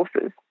to her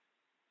horses.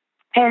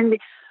 And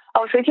I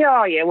was thinking,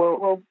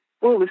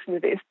 we'll listen to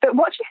this. But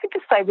what she had to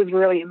say was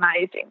really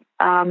amazing.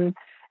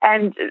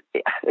 And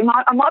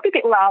I might be a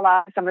bit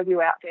la-la for some of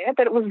you out there,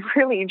 but it was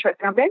really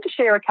interesting. I'm going to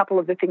share a couple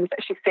of the things that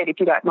she said, if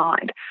you don't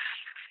mind.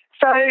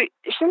 So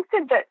she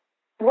said that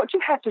what you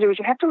have to do is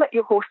you have to let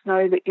your horse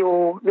know that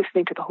you're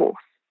listening to the horse.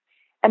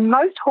 And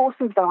most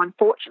horses, though,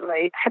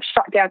 unfortunately, have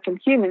shut down from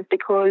humans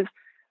because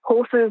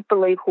horses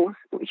believe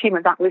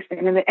humans aren't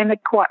listening, and they're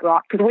quite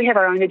right, because we have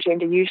our own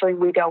agenda usually, and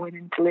we go in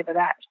and deliver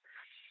that.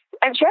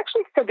 And she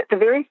actually said that the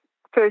very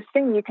first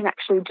thing you can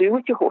actually do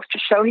with your horse to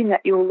show him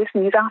that you're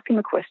listening is ask him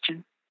a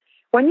question.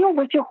 When you're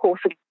with your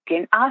horse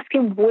again, ask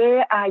him,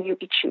 where are you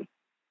itchy?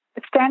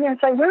 Stand there and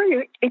say, where are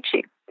you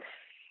itchy?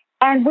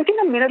 And within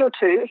a minute or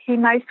two, he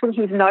may swing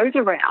his nose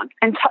around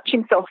and touch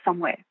himself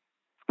somewhere,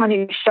 on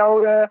his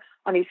shoulder,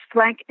 on his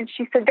flank. And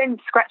she said, then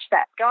scratch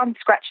that. Go and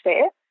scratch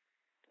there.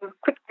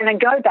 Quick, and then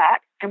go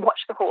back and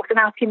watch the horse and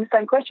ask him the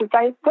same question.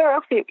 Say, where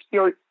else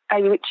are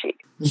you itchy?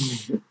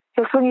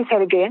 He'll swing his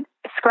head again,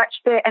 scratch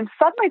there, and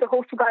suddenly the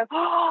horse will go,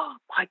 oh,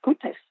 my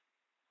goodness,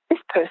 this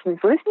person is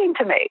listening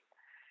to me.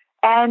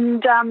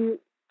 And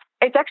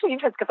it's actually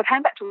interesting, because I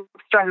came back to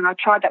Australia and I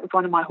tried that with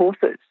one of my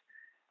horses.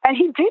 And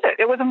he did it.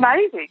 It was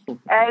amazing.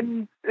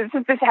 And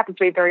this happens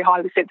to be a very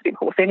highly sensitive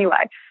horse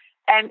anyway.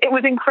 And it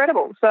was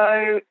incredible.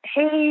 So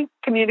he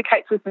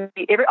communicates with me.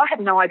 I have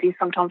no idea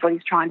sometimes what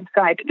he's trying to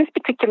say, but this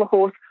particular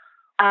horse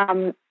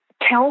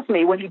tells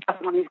me when he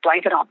doesn't want his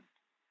blanket on.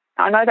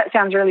 I know that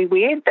sounds really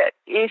weird, but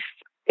if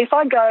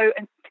I go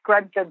and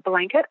grab the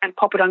blanket and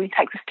pop it on, he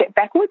takes a step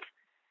backwards,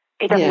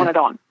 he doesn't want it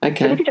on.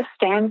 Okay. But if he just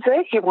stands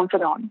there, he wants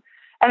it on.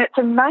 And it's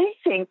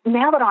amazing.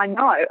 Now that I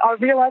know, I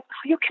realise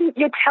you're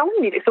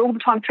telling me this all the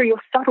time through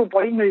your subtle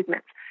body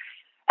movements.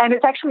 And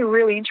it's actually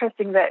really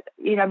interesting that,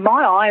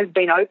 my eye has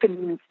been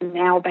opened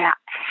now about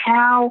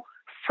how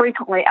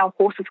frequently our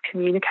horses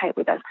communicate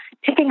with us,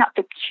 picking up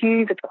the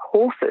cues of the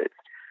horses.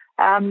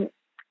 And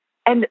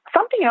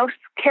something else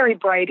Kerry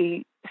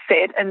Brady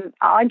said, and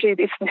I do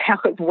this now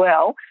as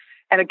well,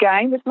 and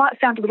again, this might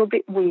sound a little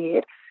bit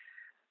weird,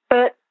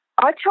 but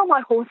I tell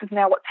my horses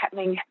now what's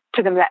happening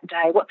to them that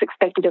day, what's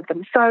expected of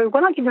them. So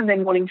when I give them their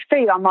morning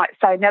feed, I might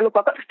say, now look,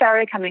 I've got the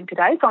farrier coming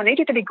today, so I need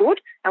you to be good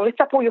and lift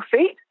up all your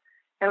feet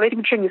and let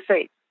him trim your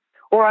feet.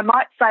 Or I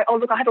might say, oh,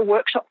 look, I have a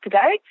workshop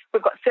today.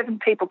 We've got 7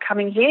 people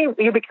coming here.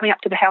 You'll be coming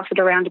up to the house at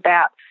around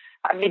about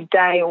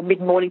midday or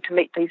mid-morning to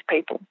meet these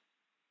people.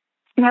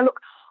 Look,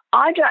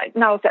 I don't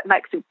know if that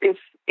makes it, if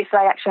they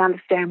actually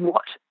understand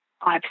what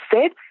I've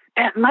said.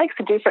 And it makes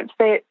a difference.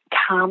 They're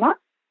calmer.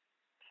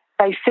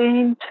 They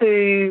seem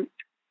to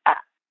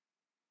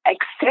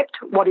accept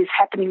what is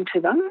happening to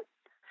them.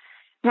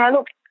 Now,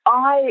 look,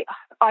 I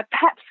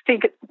perhaps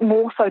think it's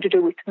more so to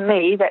do with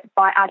me, that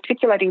by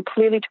articulating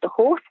clearly to the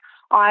horse,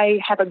 I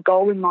have a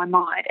goal in my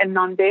mind, and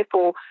I'm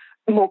therefore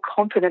more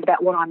confident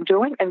about what I'm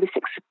doing, and this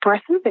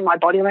expresses in my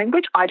body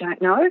language, I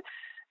don't know.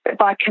 But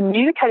by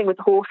communicating with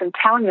the horse and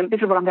telling them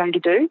this is what I'm going to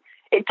do,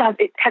 it has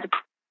a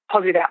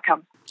positive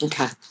outcome.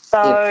 Okay.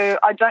 So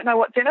I don't know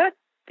what's in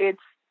it.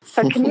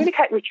 So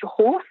communicate with your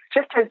horse,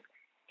 just as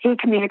he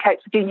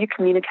communicates with you, you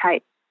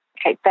communicate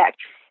back.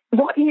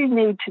 What you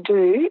need to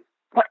do,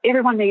 what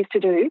everyone needs to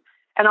do,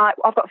 and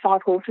I've got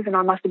 5 horses, and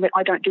I must admit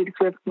I don't do this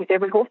with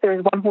every horse. There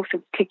is one horse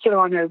in particular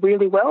I know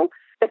really well,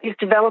 that is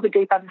develop a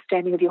deep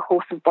understanding of your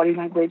horse's body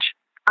language.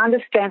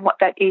 Understand what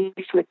that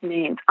E-slip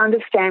means.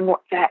 Understand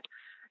what that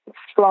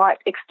slight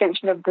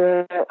extension of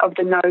the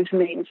nose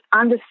means.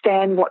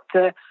 Understand what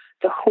the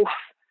hoof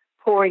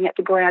pawing at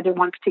the ground in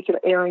one particular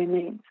area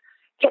means.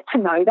 Get to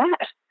know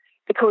that,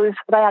 because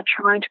they are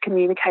trying to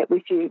communicate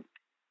with you.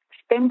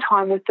 Spend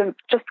time with them,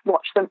 just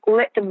watch them,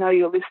 let them know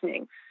you're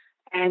listening.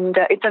 And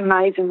it's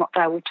amazing what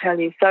they will tell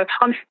you. So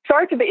I'm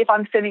sorry if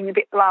I'm sounding a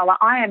bit la-la.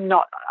 I'm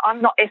not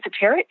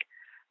esoteric,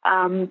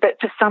 but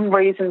for some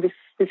reason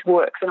this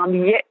works, and I'm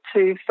yet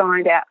to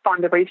find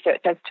the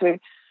research as to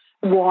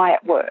why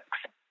it works.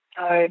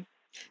 So,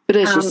 but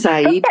as you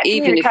say,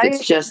 even if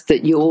it's just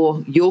that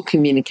you're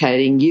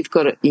communicating, you've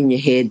got it in your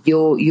head,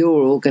 you're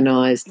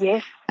organised.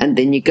 Yes. and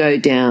then you go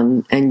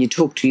down and you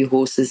talk to your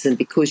horses, and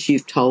because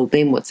you've told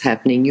them what's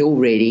happening, you're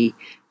ready,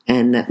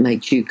 and that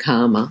makes you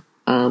calmer.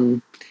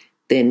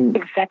 Then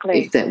exactly.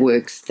 If that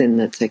works, then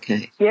that's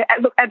okay. Yeah,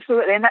 look,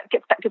 absolutely. And that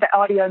gets back to the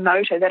audio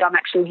motor, that I'm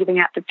actually giving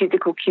out the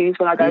physical cues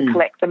when I go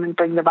collect them and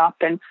bring them up,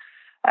 and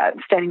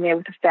standing there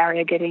with the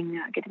farrier getting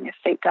their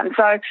feet done.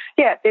 So,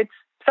 yeah,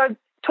 so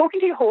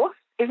talking to your horse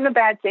isn't a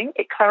bad thing.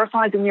 It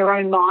clarifies in your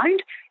own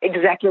mind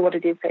exactly what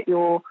it is that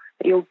you're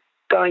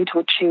going to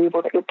achieve,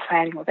 or that you're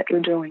planning, or that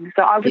you're doing.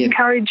 So I would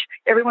encourage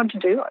everyone to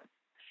do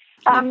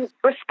it.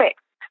 Respect.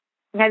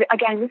 Now,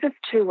 again, this is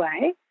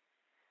two-way.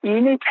 You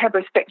need to have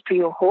respect for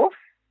your horse.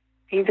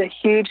 He's a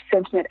huge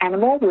sentient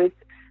animal with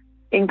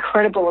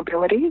incredible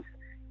abilities,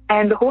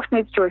 and the horse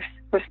needs to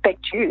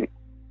respect you.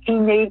 He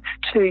needs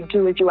to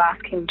do as you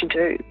ask him to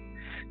do.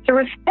 So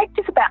respect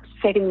is about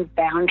setting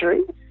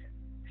boundaries,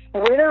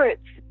 whether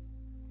it's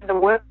in the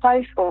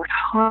workplace or at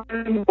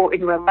home or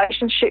in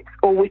relationships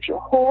or with your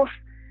horse.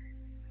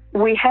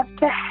 We have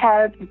to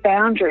have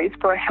boundaries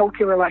for a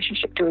healthy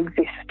relationship to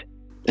exist.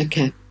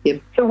 Okay.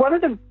 Yep. So one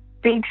of the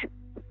big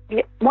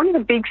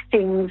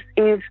things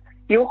is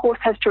your horse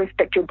has to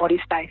respect your body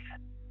space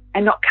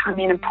and not come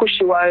in and push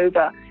you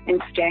over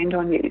and stand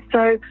on you.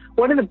 So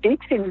one of the big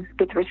things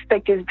with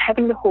respect is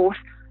having the horse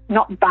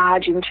not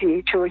barge into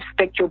you, to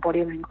respect your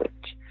body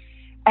language.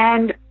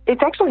 And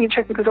it's actually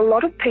interesting because a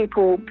lot of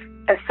people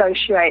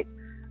associate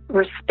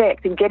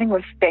respect and getting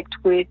respect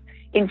with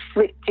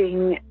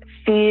inflicting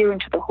fear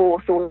into the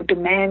horse, or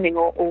demanding,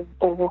 or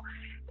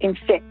in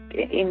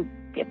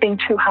being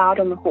too hard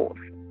on the horse.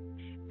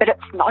 But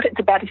it's not. It's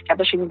about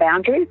establishing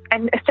boundaries.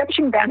 And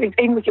establishing boundaries,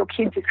 even with your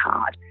kids, is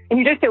hard. And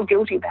you do feel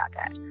guilty about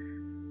that.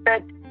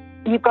 But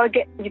you've got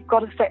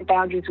to set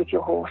boundaries with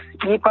your horse.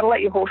 You've got to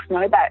let your horse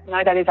know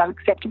that is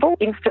unacceptable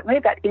instantly,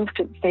 that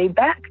instant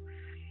feedback,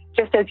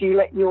 just as you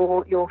let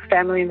your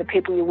family and the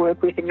people you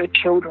work with and your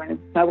children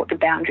know what the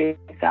boundaries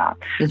are.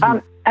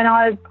 Mm-hmm. And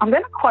I'm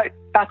going to quote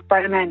Buck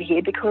Brannaman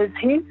here, because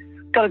he's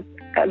got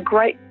a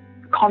great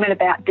comment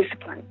about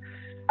discipline.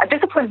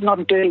 Discipline is not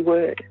a dirty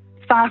word.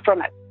 Far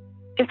from it.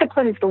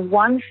 Discipline is the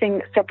one thing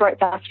that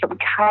separates us from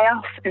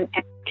chaos and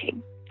anarchy.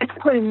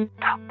 Discipline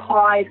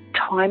applies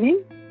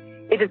timing.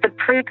 It is the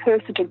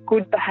precursor to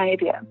good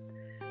behaviour.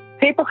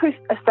 People who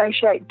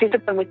associate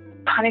discipline with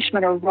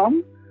punishment are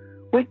wrong.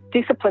 With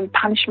discipline,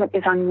 punishment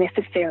is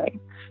unnecessary.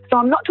 So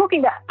I'm not talking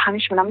about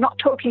punishment. I'm not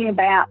talking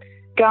about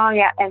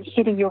going out and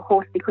hitting your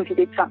horse because you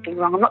did something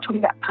wrong. I'm not talking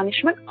about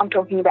punishment. I'm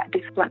talking about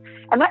discipline.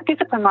 And that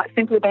discipline might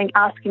simply be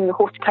asking the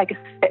horse to take a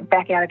step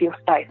back out of your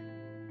space.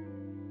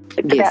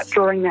 It's about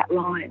drawing that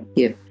line.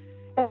 Yeah.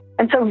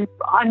 And so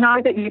I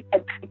know that you've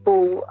had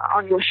people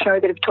on your show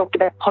that have talked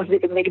about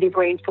positive and negative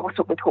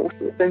reinforcement with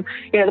horses. And,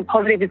 the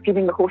positive is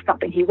giving the horse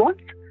something he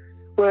wants,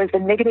 whereas the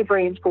negative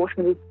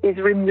reinforcement is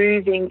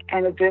removing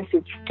an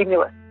aversive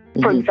stimulus.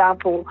 Mm-hmm. For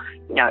example,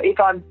 if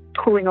I'm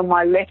pulling on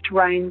my left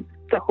rein,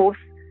 the horse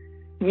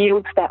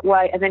yields that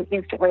way, and then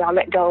instantly I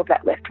let go of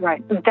that left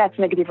rein. That's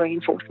negative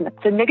reinforcement.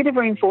 So negative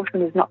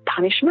reinforcement is not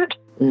punishment.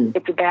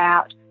 It's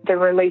about the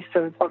release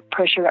of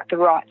pressure at the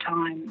right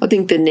time. I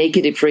think the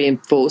negative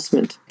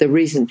reinforcement, the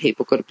reason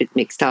people got a bit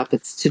mixed up,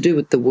 it's to do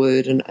with the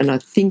word, and I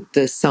think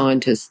the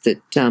scientists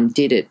that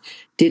did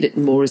it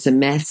more as a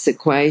maths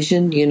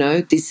equation.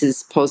 This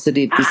is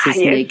positive, this is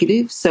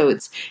negative. So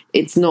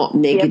it's not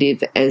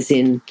negative as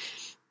in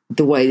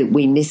the way that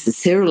we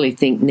necessarily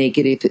think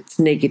negative. It's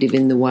negative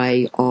in the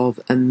way of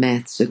a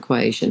maths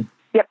equation.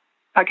 Yep.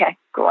 Okay,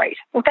 great.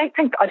 Well,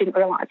 thanks. I didn't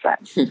realise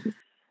that.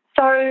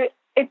 So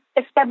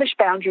establish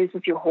boundaries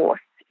with your horse.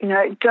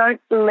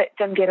 Don't let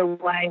them get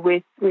away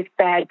with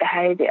bad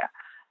behaviour.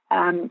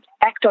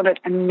 Act on it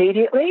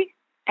immediately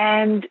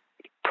and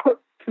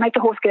make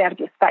the horse get out of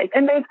your space.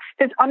 And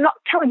I'm not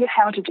telling you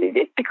how to do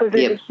this, because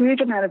there's a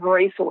huge amount of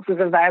resources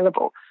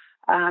available.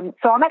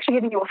 So I'm actually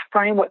giving you a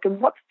framework, and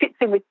what fits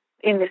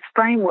in this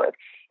framework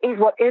is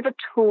whatever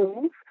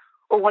tools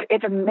or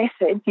whatever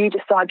method you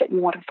decide that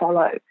you want to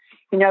follow.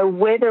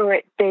 Whether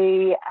it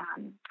be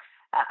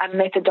a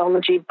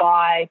methodology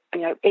by,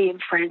 Ian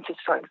Francis,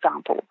 for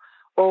example,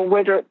 or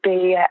whether it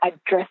be a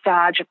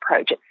dressage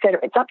approach, etc.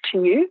 It's up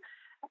to you.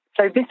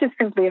 So this is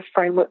simply a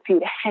framework for you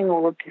to hang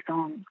all of this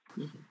on.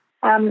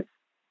 Mm-hmm.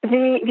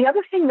 The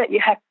other thing that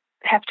you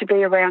have to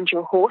be around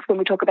your horse when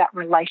we talk about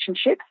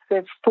relationships,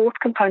 the fourth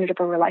component of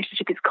a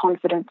relationship is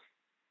confidence.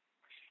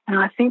 And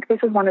I think this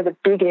is one of the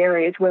big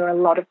areas where a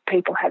lot of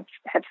people have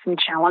some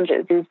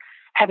challenges, is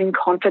having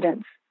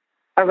confidence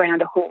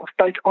around a horse,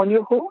 both on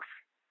your horse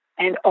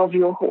and of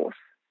your horse.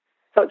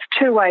 So it's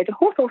two-way. The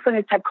horse also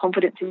needs to have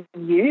confidence in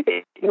you,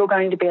 that you're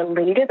going to be a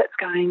leader that's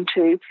going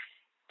to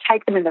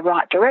take them in the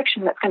right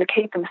direction, that's going to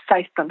keep them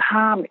safe from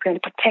harm, that's going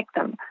to protect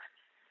them.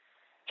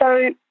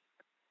 So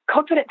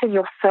confidence in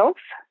yourself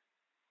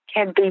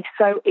can be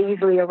so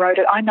easily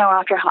eroded. I know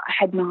after I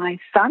had my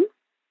son,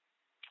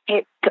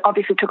 it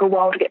obviously took a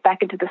while to get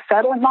back into the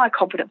saddle, and my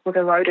confidence was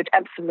eroded,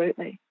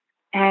 absolutely.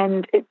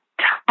 And it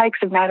takes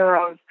a matter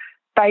of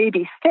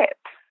baby steps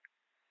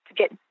to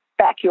get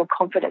back your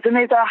confidence. And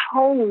there's a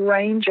whole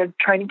range of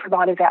training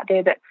providers out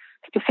there that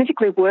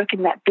specifically work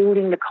in that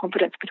building the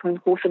confidence between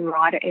horse and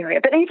rider area.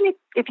 But even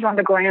if you're on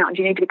the ground,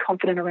 you need to be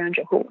confident around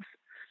your horse.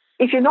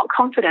 If you're not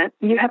confident,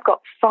 you have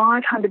got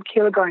 500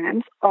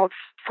 kilograms of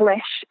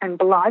flesh and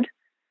blood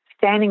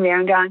standing there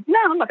and going, no,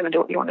 I'm not going to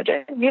do what you want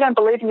to do. You don't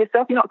believe in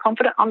yourself, you're not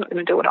confident, I'm not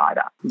going to do it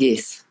either.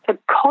 Yes. So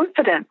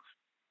confidence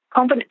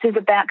is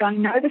about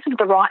going, no, this is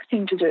the right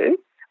thing to do.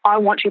 I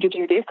want you to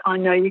do this. I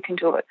know you can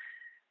do it.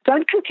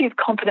 Don't confuse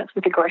confidence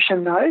with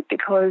aggression, though,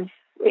 because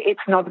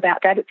it's not about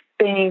that. It's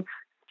being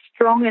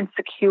strong and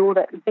secure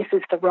that this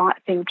is the right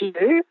thing to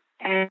do,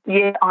 and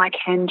yeah, I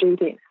can do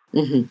this.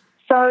 Mm-hmm.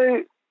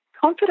 So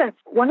confidence,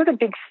 one of the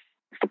big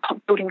things for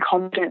building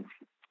confidence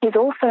is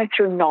also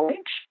through knowledge.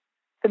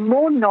 The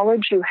more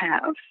knowledge you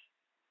have,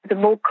 the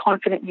more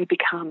confident you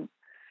become.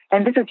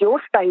 And this is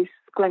your space,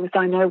 Glenn, as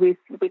I know, with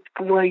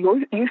where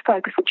you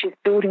focus, which is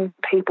building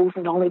people's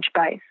knowledge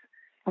base.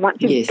 And once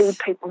you build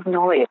people's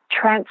knowledge,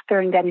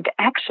 transferring that into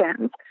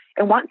actions,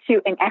 and once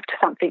you enact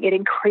something, it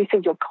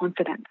increases your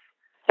confidence.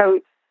 So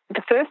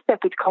the first step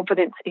with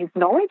confidence is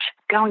knowledge.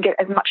 Go and get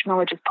as much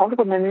knowledge as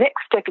possible. And the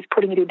next step is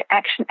putting it into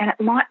action. And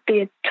it might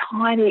be a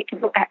tiny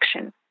little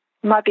action.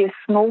 It might be a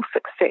small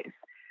success.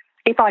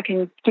 If I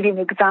can give you an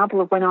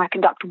example of when I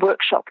conduct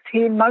workshops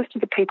here, most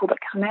of the people that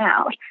come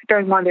out,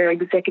 bearing in mind they're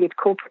executive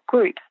corporate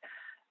groups,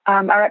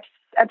 are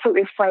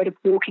absolutely afraid of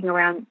walking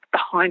around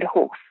behind a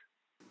horse.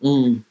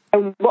 Mm.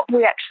 And what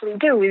we actually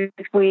do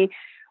is we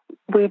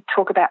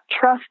talk about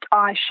trust.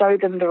 I show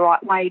them the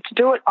right way to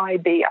do it. I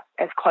be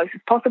as close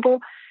as possible.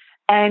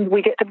 And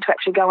we get them to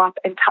actually go up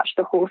and touch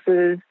the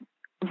horse's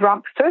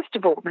rump first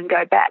of all, then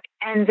go back,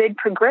 and then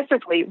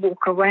progressively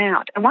walk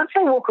around. And once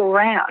they walk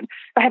around,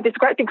 they have this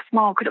great big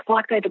smile because it's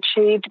like they've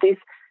achieved this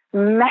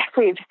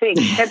massive thing.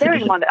 Now,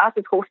 bearing in mind that us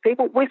as horse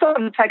people, we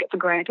sort of take it for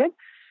granted.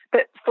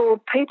 But for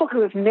people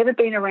who have never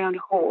been around a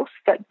horse,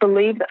 that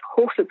believe that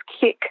horses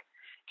kick,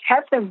 to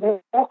have them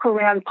walk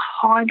around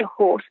behind a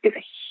horse is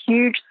a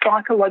huge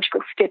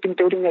psychological step in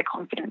building their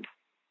confidence.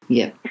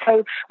 Yeah.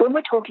 So when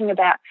we're talking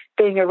about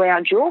being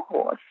around your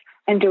horse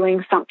and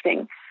doing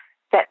something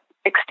that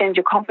extends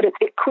your confidence,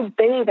 it could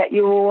be that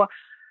you're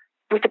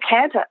with a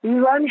canter.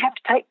 You only have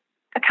to take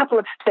a couple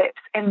of steps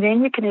and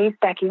then you can ease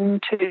back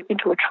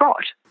into a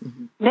trot.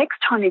 Mm-hmm. Next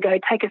time you go,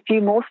 take a few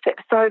more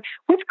steps. So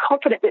with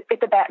confidence,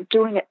 it's about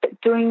doing it,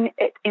 but doing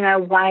it in a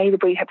way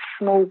where you have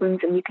small wins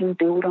and you can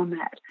build on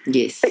that.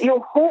 Yes. But your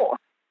horse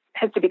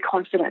has to be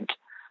confident.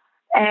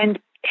 And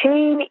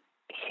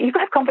you've got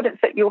to have confidence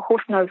that your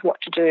horse knows what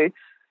to do.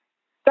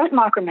 Don't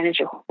micromanage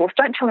your horse.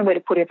 Don't tell him where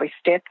to put every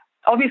step.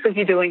 Obviously, if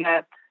you're doing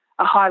a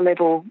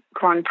high-level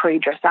Grand Prix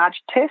dressage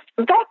test,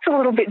 that's a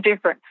little bit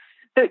different.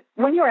 But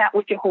when you're out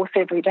with your horse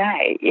every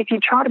day, if you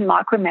try to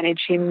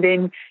micromanage him,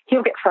 then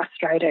he'll get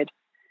frustrated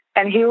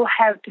and he'll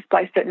have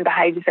display certain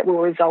behaviours that will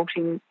result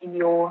in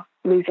your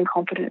losing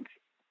confidence.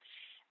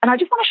 And I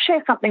just want to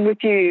share something with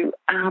you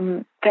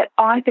that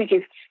I think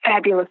is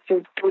fabulous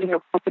for building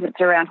your confidence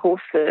around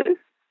horses.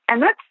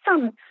 And that's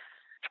a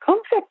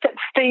concept that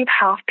Steve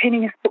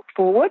Halfpenny has put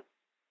forward.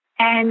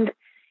 And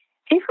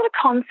he's got a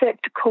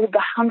concept called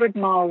the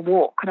 100-mile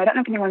walk. And I don't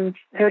know if anyone's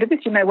heard of this.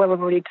 You may well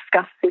have already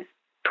discussed this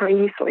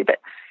previously. But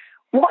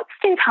what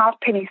Steve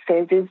Halfpenny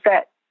says is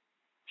that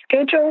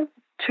schedule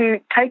to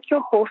take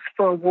your horse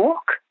for a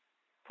walk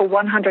for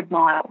 100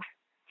 miles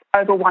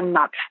over 1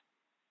 month.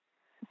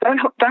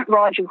 Don't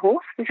ride your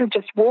horse. This is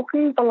just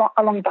walking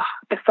along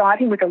beside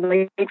him with a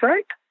lead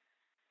rope,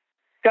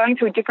 going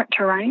through different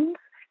terrains.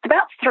 It's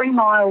about 3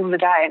 miles a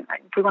day, and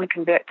if we want to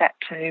convert that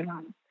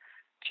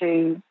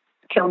to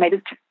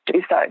kilometres to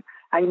do so,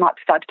 you might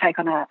start to take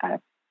on a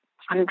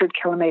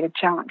 100-kilometre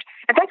challenge.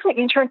 It's actually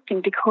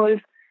interesting because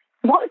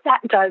what that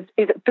does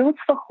is it builds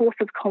the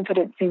horse's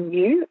confidence in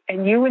you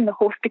and you in the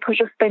horse because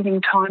you're spending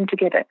time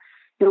together.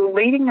 You're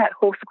leading that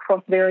horse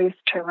across various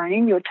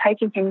terrain. You're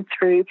taking him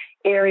through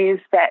areas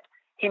that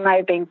he may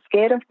have been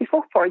scared of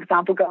before, for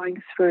example,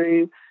 going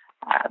through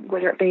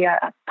whether it be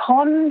a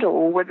pond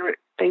or whether it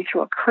be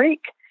through a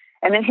creek.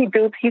 And then he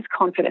builds his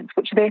confidence,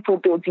 which therefore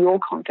builds your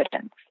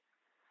confidence.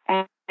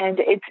 And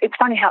it's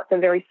funny how it's a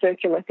very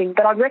circular thing.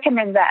 But I'd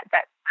recommend that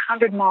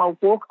 100-mile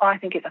walk, I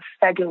think, is a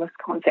fabulous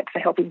concept for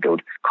helping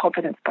build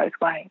confidence both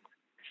ways.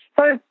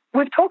 So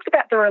we've talked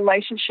about the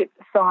relationship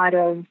side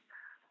of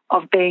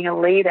being a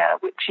leader,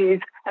 which is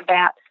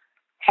about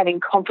having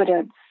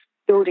confidence,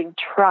 building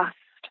trust,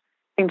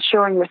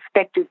 ensuring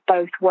respect is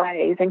both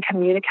ways, and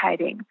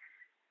communicating.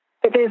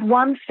 But there's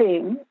one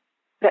thing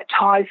that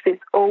ties this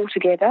all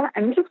together,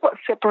 and this is what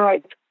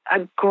separates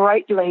a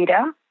great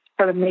leader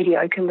from a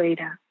mediocre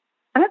leader,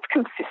 and that's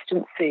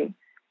consistency.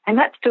 And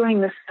that's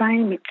doing the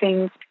same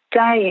things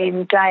day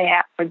in, day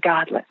out,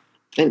 regardless.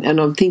 And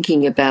I'm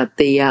thinking about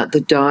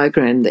the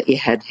diagram that you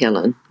had,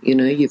 Helen. You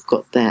know, you've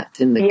got that,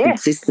 and the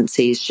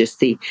consistency is just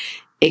the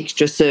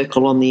extra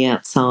circle on the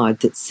outside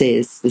that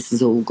says this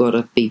has all got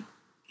to be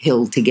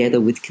held together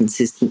with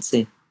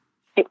consistency.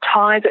 It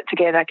ties it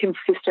together,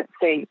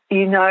 consistency.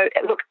 You know,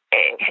 look,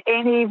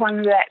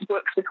 anyone that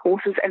works with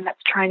horses and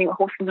that's training a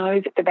horse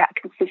knows it's about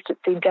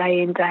consistency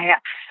day in, day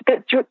out.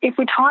 But if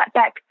we tie it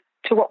back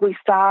to what we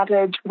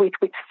started with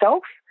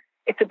self.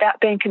 It's about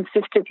being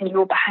consistent in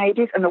your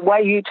behaviours and the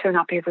way you turn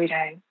up every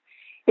day.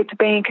 It's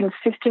being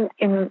consistent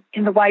in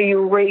the way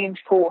you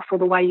reinforce or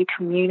the way you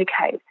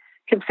communicate,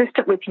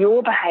 consistent with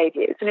your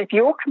behaviours. And if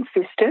you're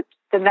consistent,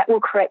 then that will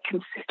create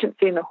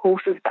consistency in the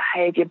horse's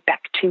behaviour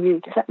back to you.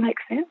 Does that make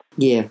sense?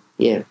 Yeah.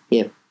 So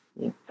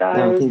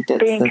No, I think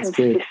that's consistent.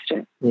 good.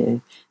 Yeah.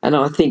 And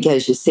I think,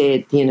 as you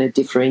said,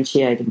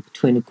 differentiating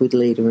between a good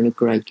leader and a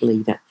great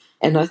leader.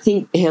 And I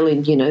think,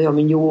 Helen,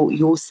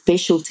 your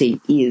specialty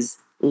is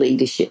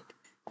leadership,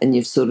 and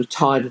you've sort of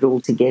tied it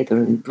all together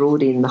and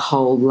brought in the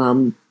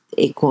whole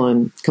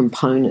equine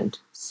component.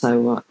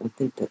 So I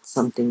think that's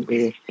something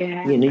where,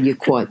 you're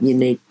quite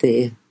unique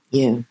there.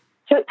 Yeah.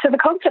 So the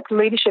concept of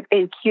leadership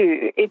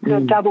EQ, it's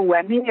a double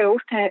whammy. It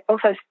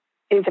also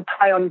is a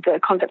play on the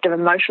concept of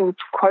emotional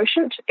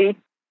quotient,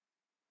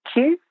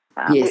 EQ,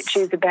 which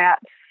is about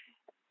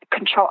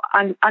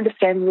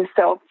understanding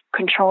yourself,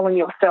 controlling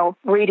yourself,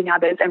 reading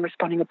others and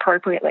responding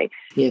appropriately.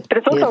 Yeah. But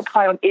it's also a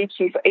play on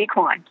EQ for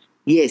equine.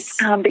 Yes.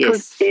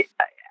 Because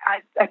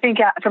I think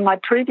from my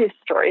previous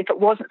story, if it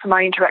wasn't for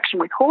my interaction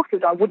with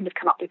horses, I wouldn't have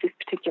come up with this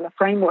particular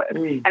framework.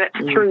 And it's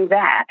through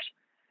that,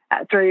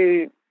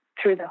 through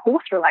the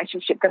horse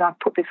relationship, that I've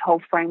put this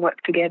whole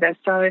framework together.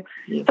 So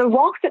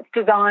whilst it's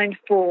designed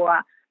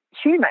for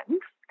humans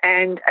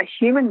and a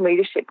human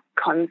leadership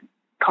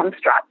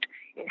construct,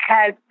 it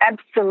has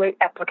absolute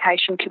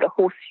application to the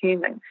horse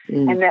human,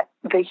 and that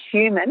the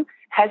human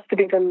has to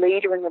be the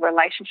leader in the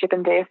relationship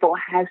and therefore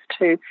has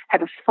to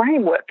have a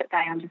framework that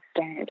they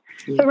understand.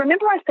 So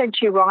remember I said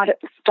to you right at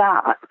the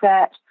start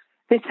that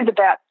this is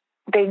about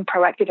being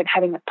proactive and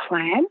having a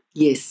plan?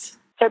 Yes.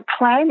 So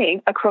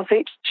planning across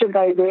each of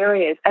those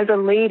areas, as a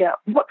leader,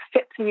 what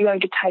steps are you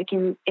going to take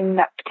in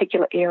that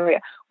particular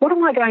area? What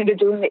am I going to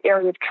do in the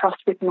area of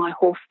trust with my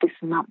horse this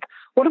month?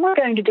 What am I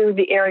going to do in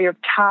the area of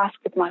task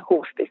with my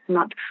horse this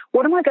month?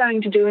 What am I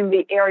going to do in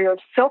the area of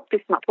self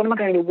this month? What am I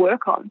going to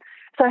work on?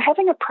 So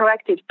having a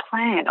proactive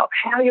plan of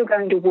how you're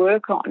going to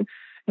work on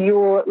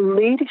your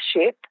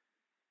leadership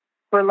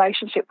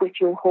relationship with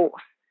your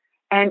horse.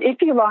 And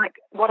if you like,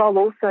 what I'll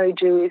also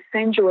do is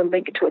send you a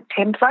link to a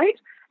template,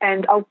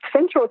 and I'll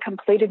send you a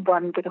completed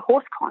one with a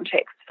horse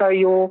context so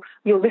your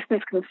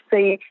listeners can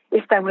see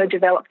if they want to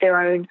develop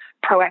their own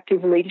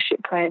proactive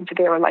leadership plan for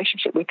their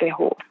relationship with their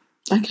horse.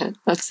 Okay,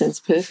 that sounds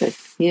perfect.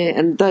 Yeah,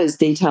 and those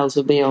details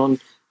will be on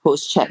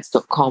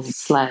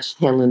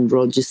horsechats.com/Helen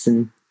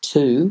Rogerson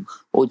 2,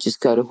 or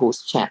just go to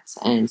Horse Chats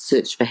and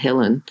search for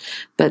Helen.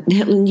 But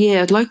Helen,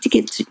 I'd like to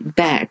get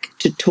back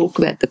to talk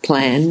about the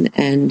plan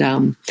and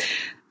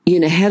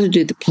how to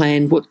do the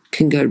plan, what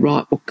can go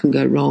right, what can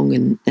go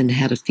wrong, and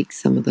how to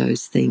fix some of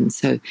those things.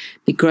 So it'd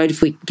be great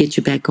if we could get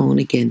you back on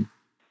again.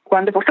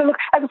 Wonderful. So look,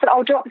 as I said,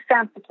 I'll drop this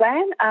down to the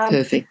plan.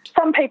 Perfect.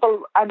 Some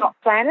people are not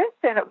planners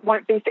and it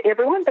won't be for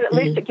everyone, but at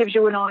least it gives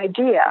you an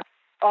idea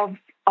of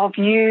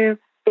you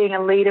being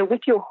a leader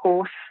with your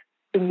horse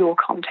in your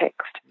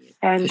context.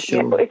 And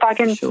if I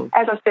can,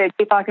 as I said,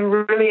 if I can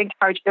really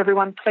encourage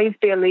everyone, please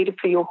be a leader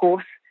for your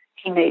horse.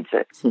 He needs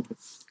it.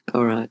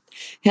 All right.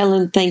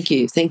 Helen, thank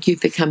you. Thank you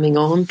for coming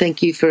on.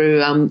 Thank you for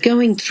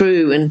going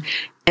through and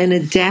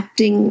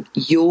adapting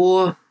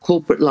your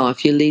corporate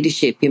life, your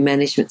leadership, your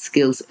management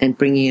skills, and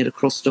bringing it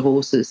across to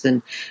horses.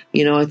 And,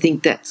 I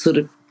think that sort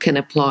of can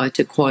apply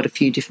to quite a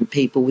few different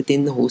people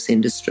within the horse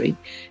industry,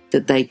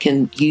 that they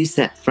can use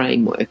that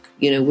framework,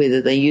 whether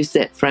they use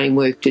that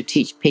framework to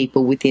teach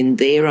people within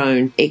their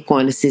own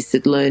equine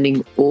assisted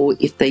learning, or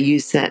if they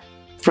use that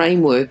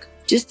framework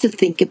just to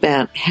think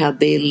about how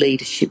their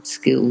leadership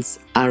skills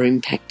are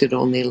impacted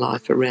on their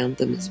life around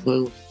them as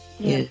well.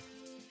 Yeah.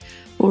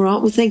 All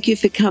right. Well, thank you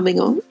for coming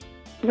on.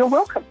 You're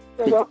welcome.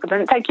 You're welcome.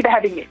 And thank you for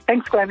having me.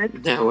 Thanks,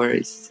 Glenys. No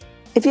worries.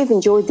 If you've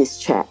enjoyed this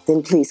chat,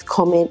 then please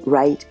comment,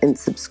 rate and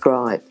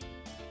subscribe.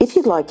 If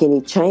you'd like any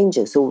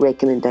changes or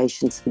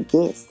recommendations for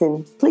guests,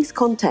 then please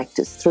contact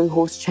us through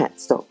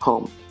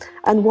horsechats.com.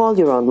 And while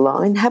you're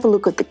online, have a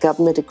look at the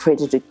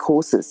government-accredited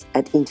courses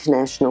at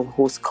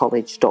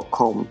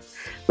internationalhorsecollege.com.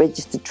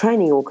 Registered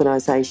Training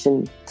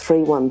Organisation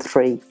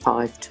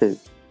 31352.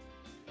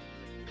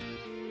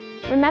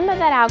 Remember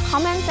that our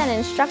comments and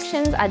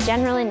instructions are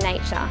general in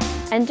nature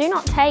and do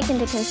not take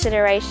into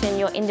consideration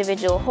your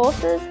individual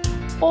horses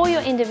or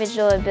your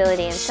individual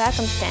ability and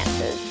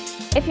circumstances.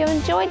 If you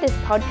enjoyed this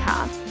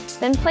podcast,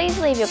 then please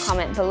leave your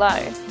comment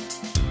below.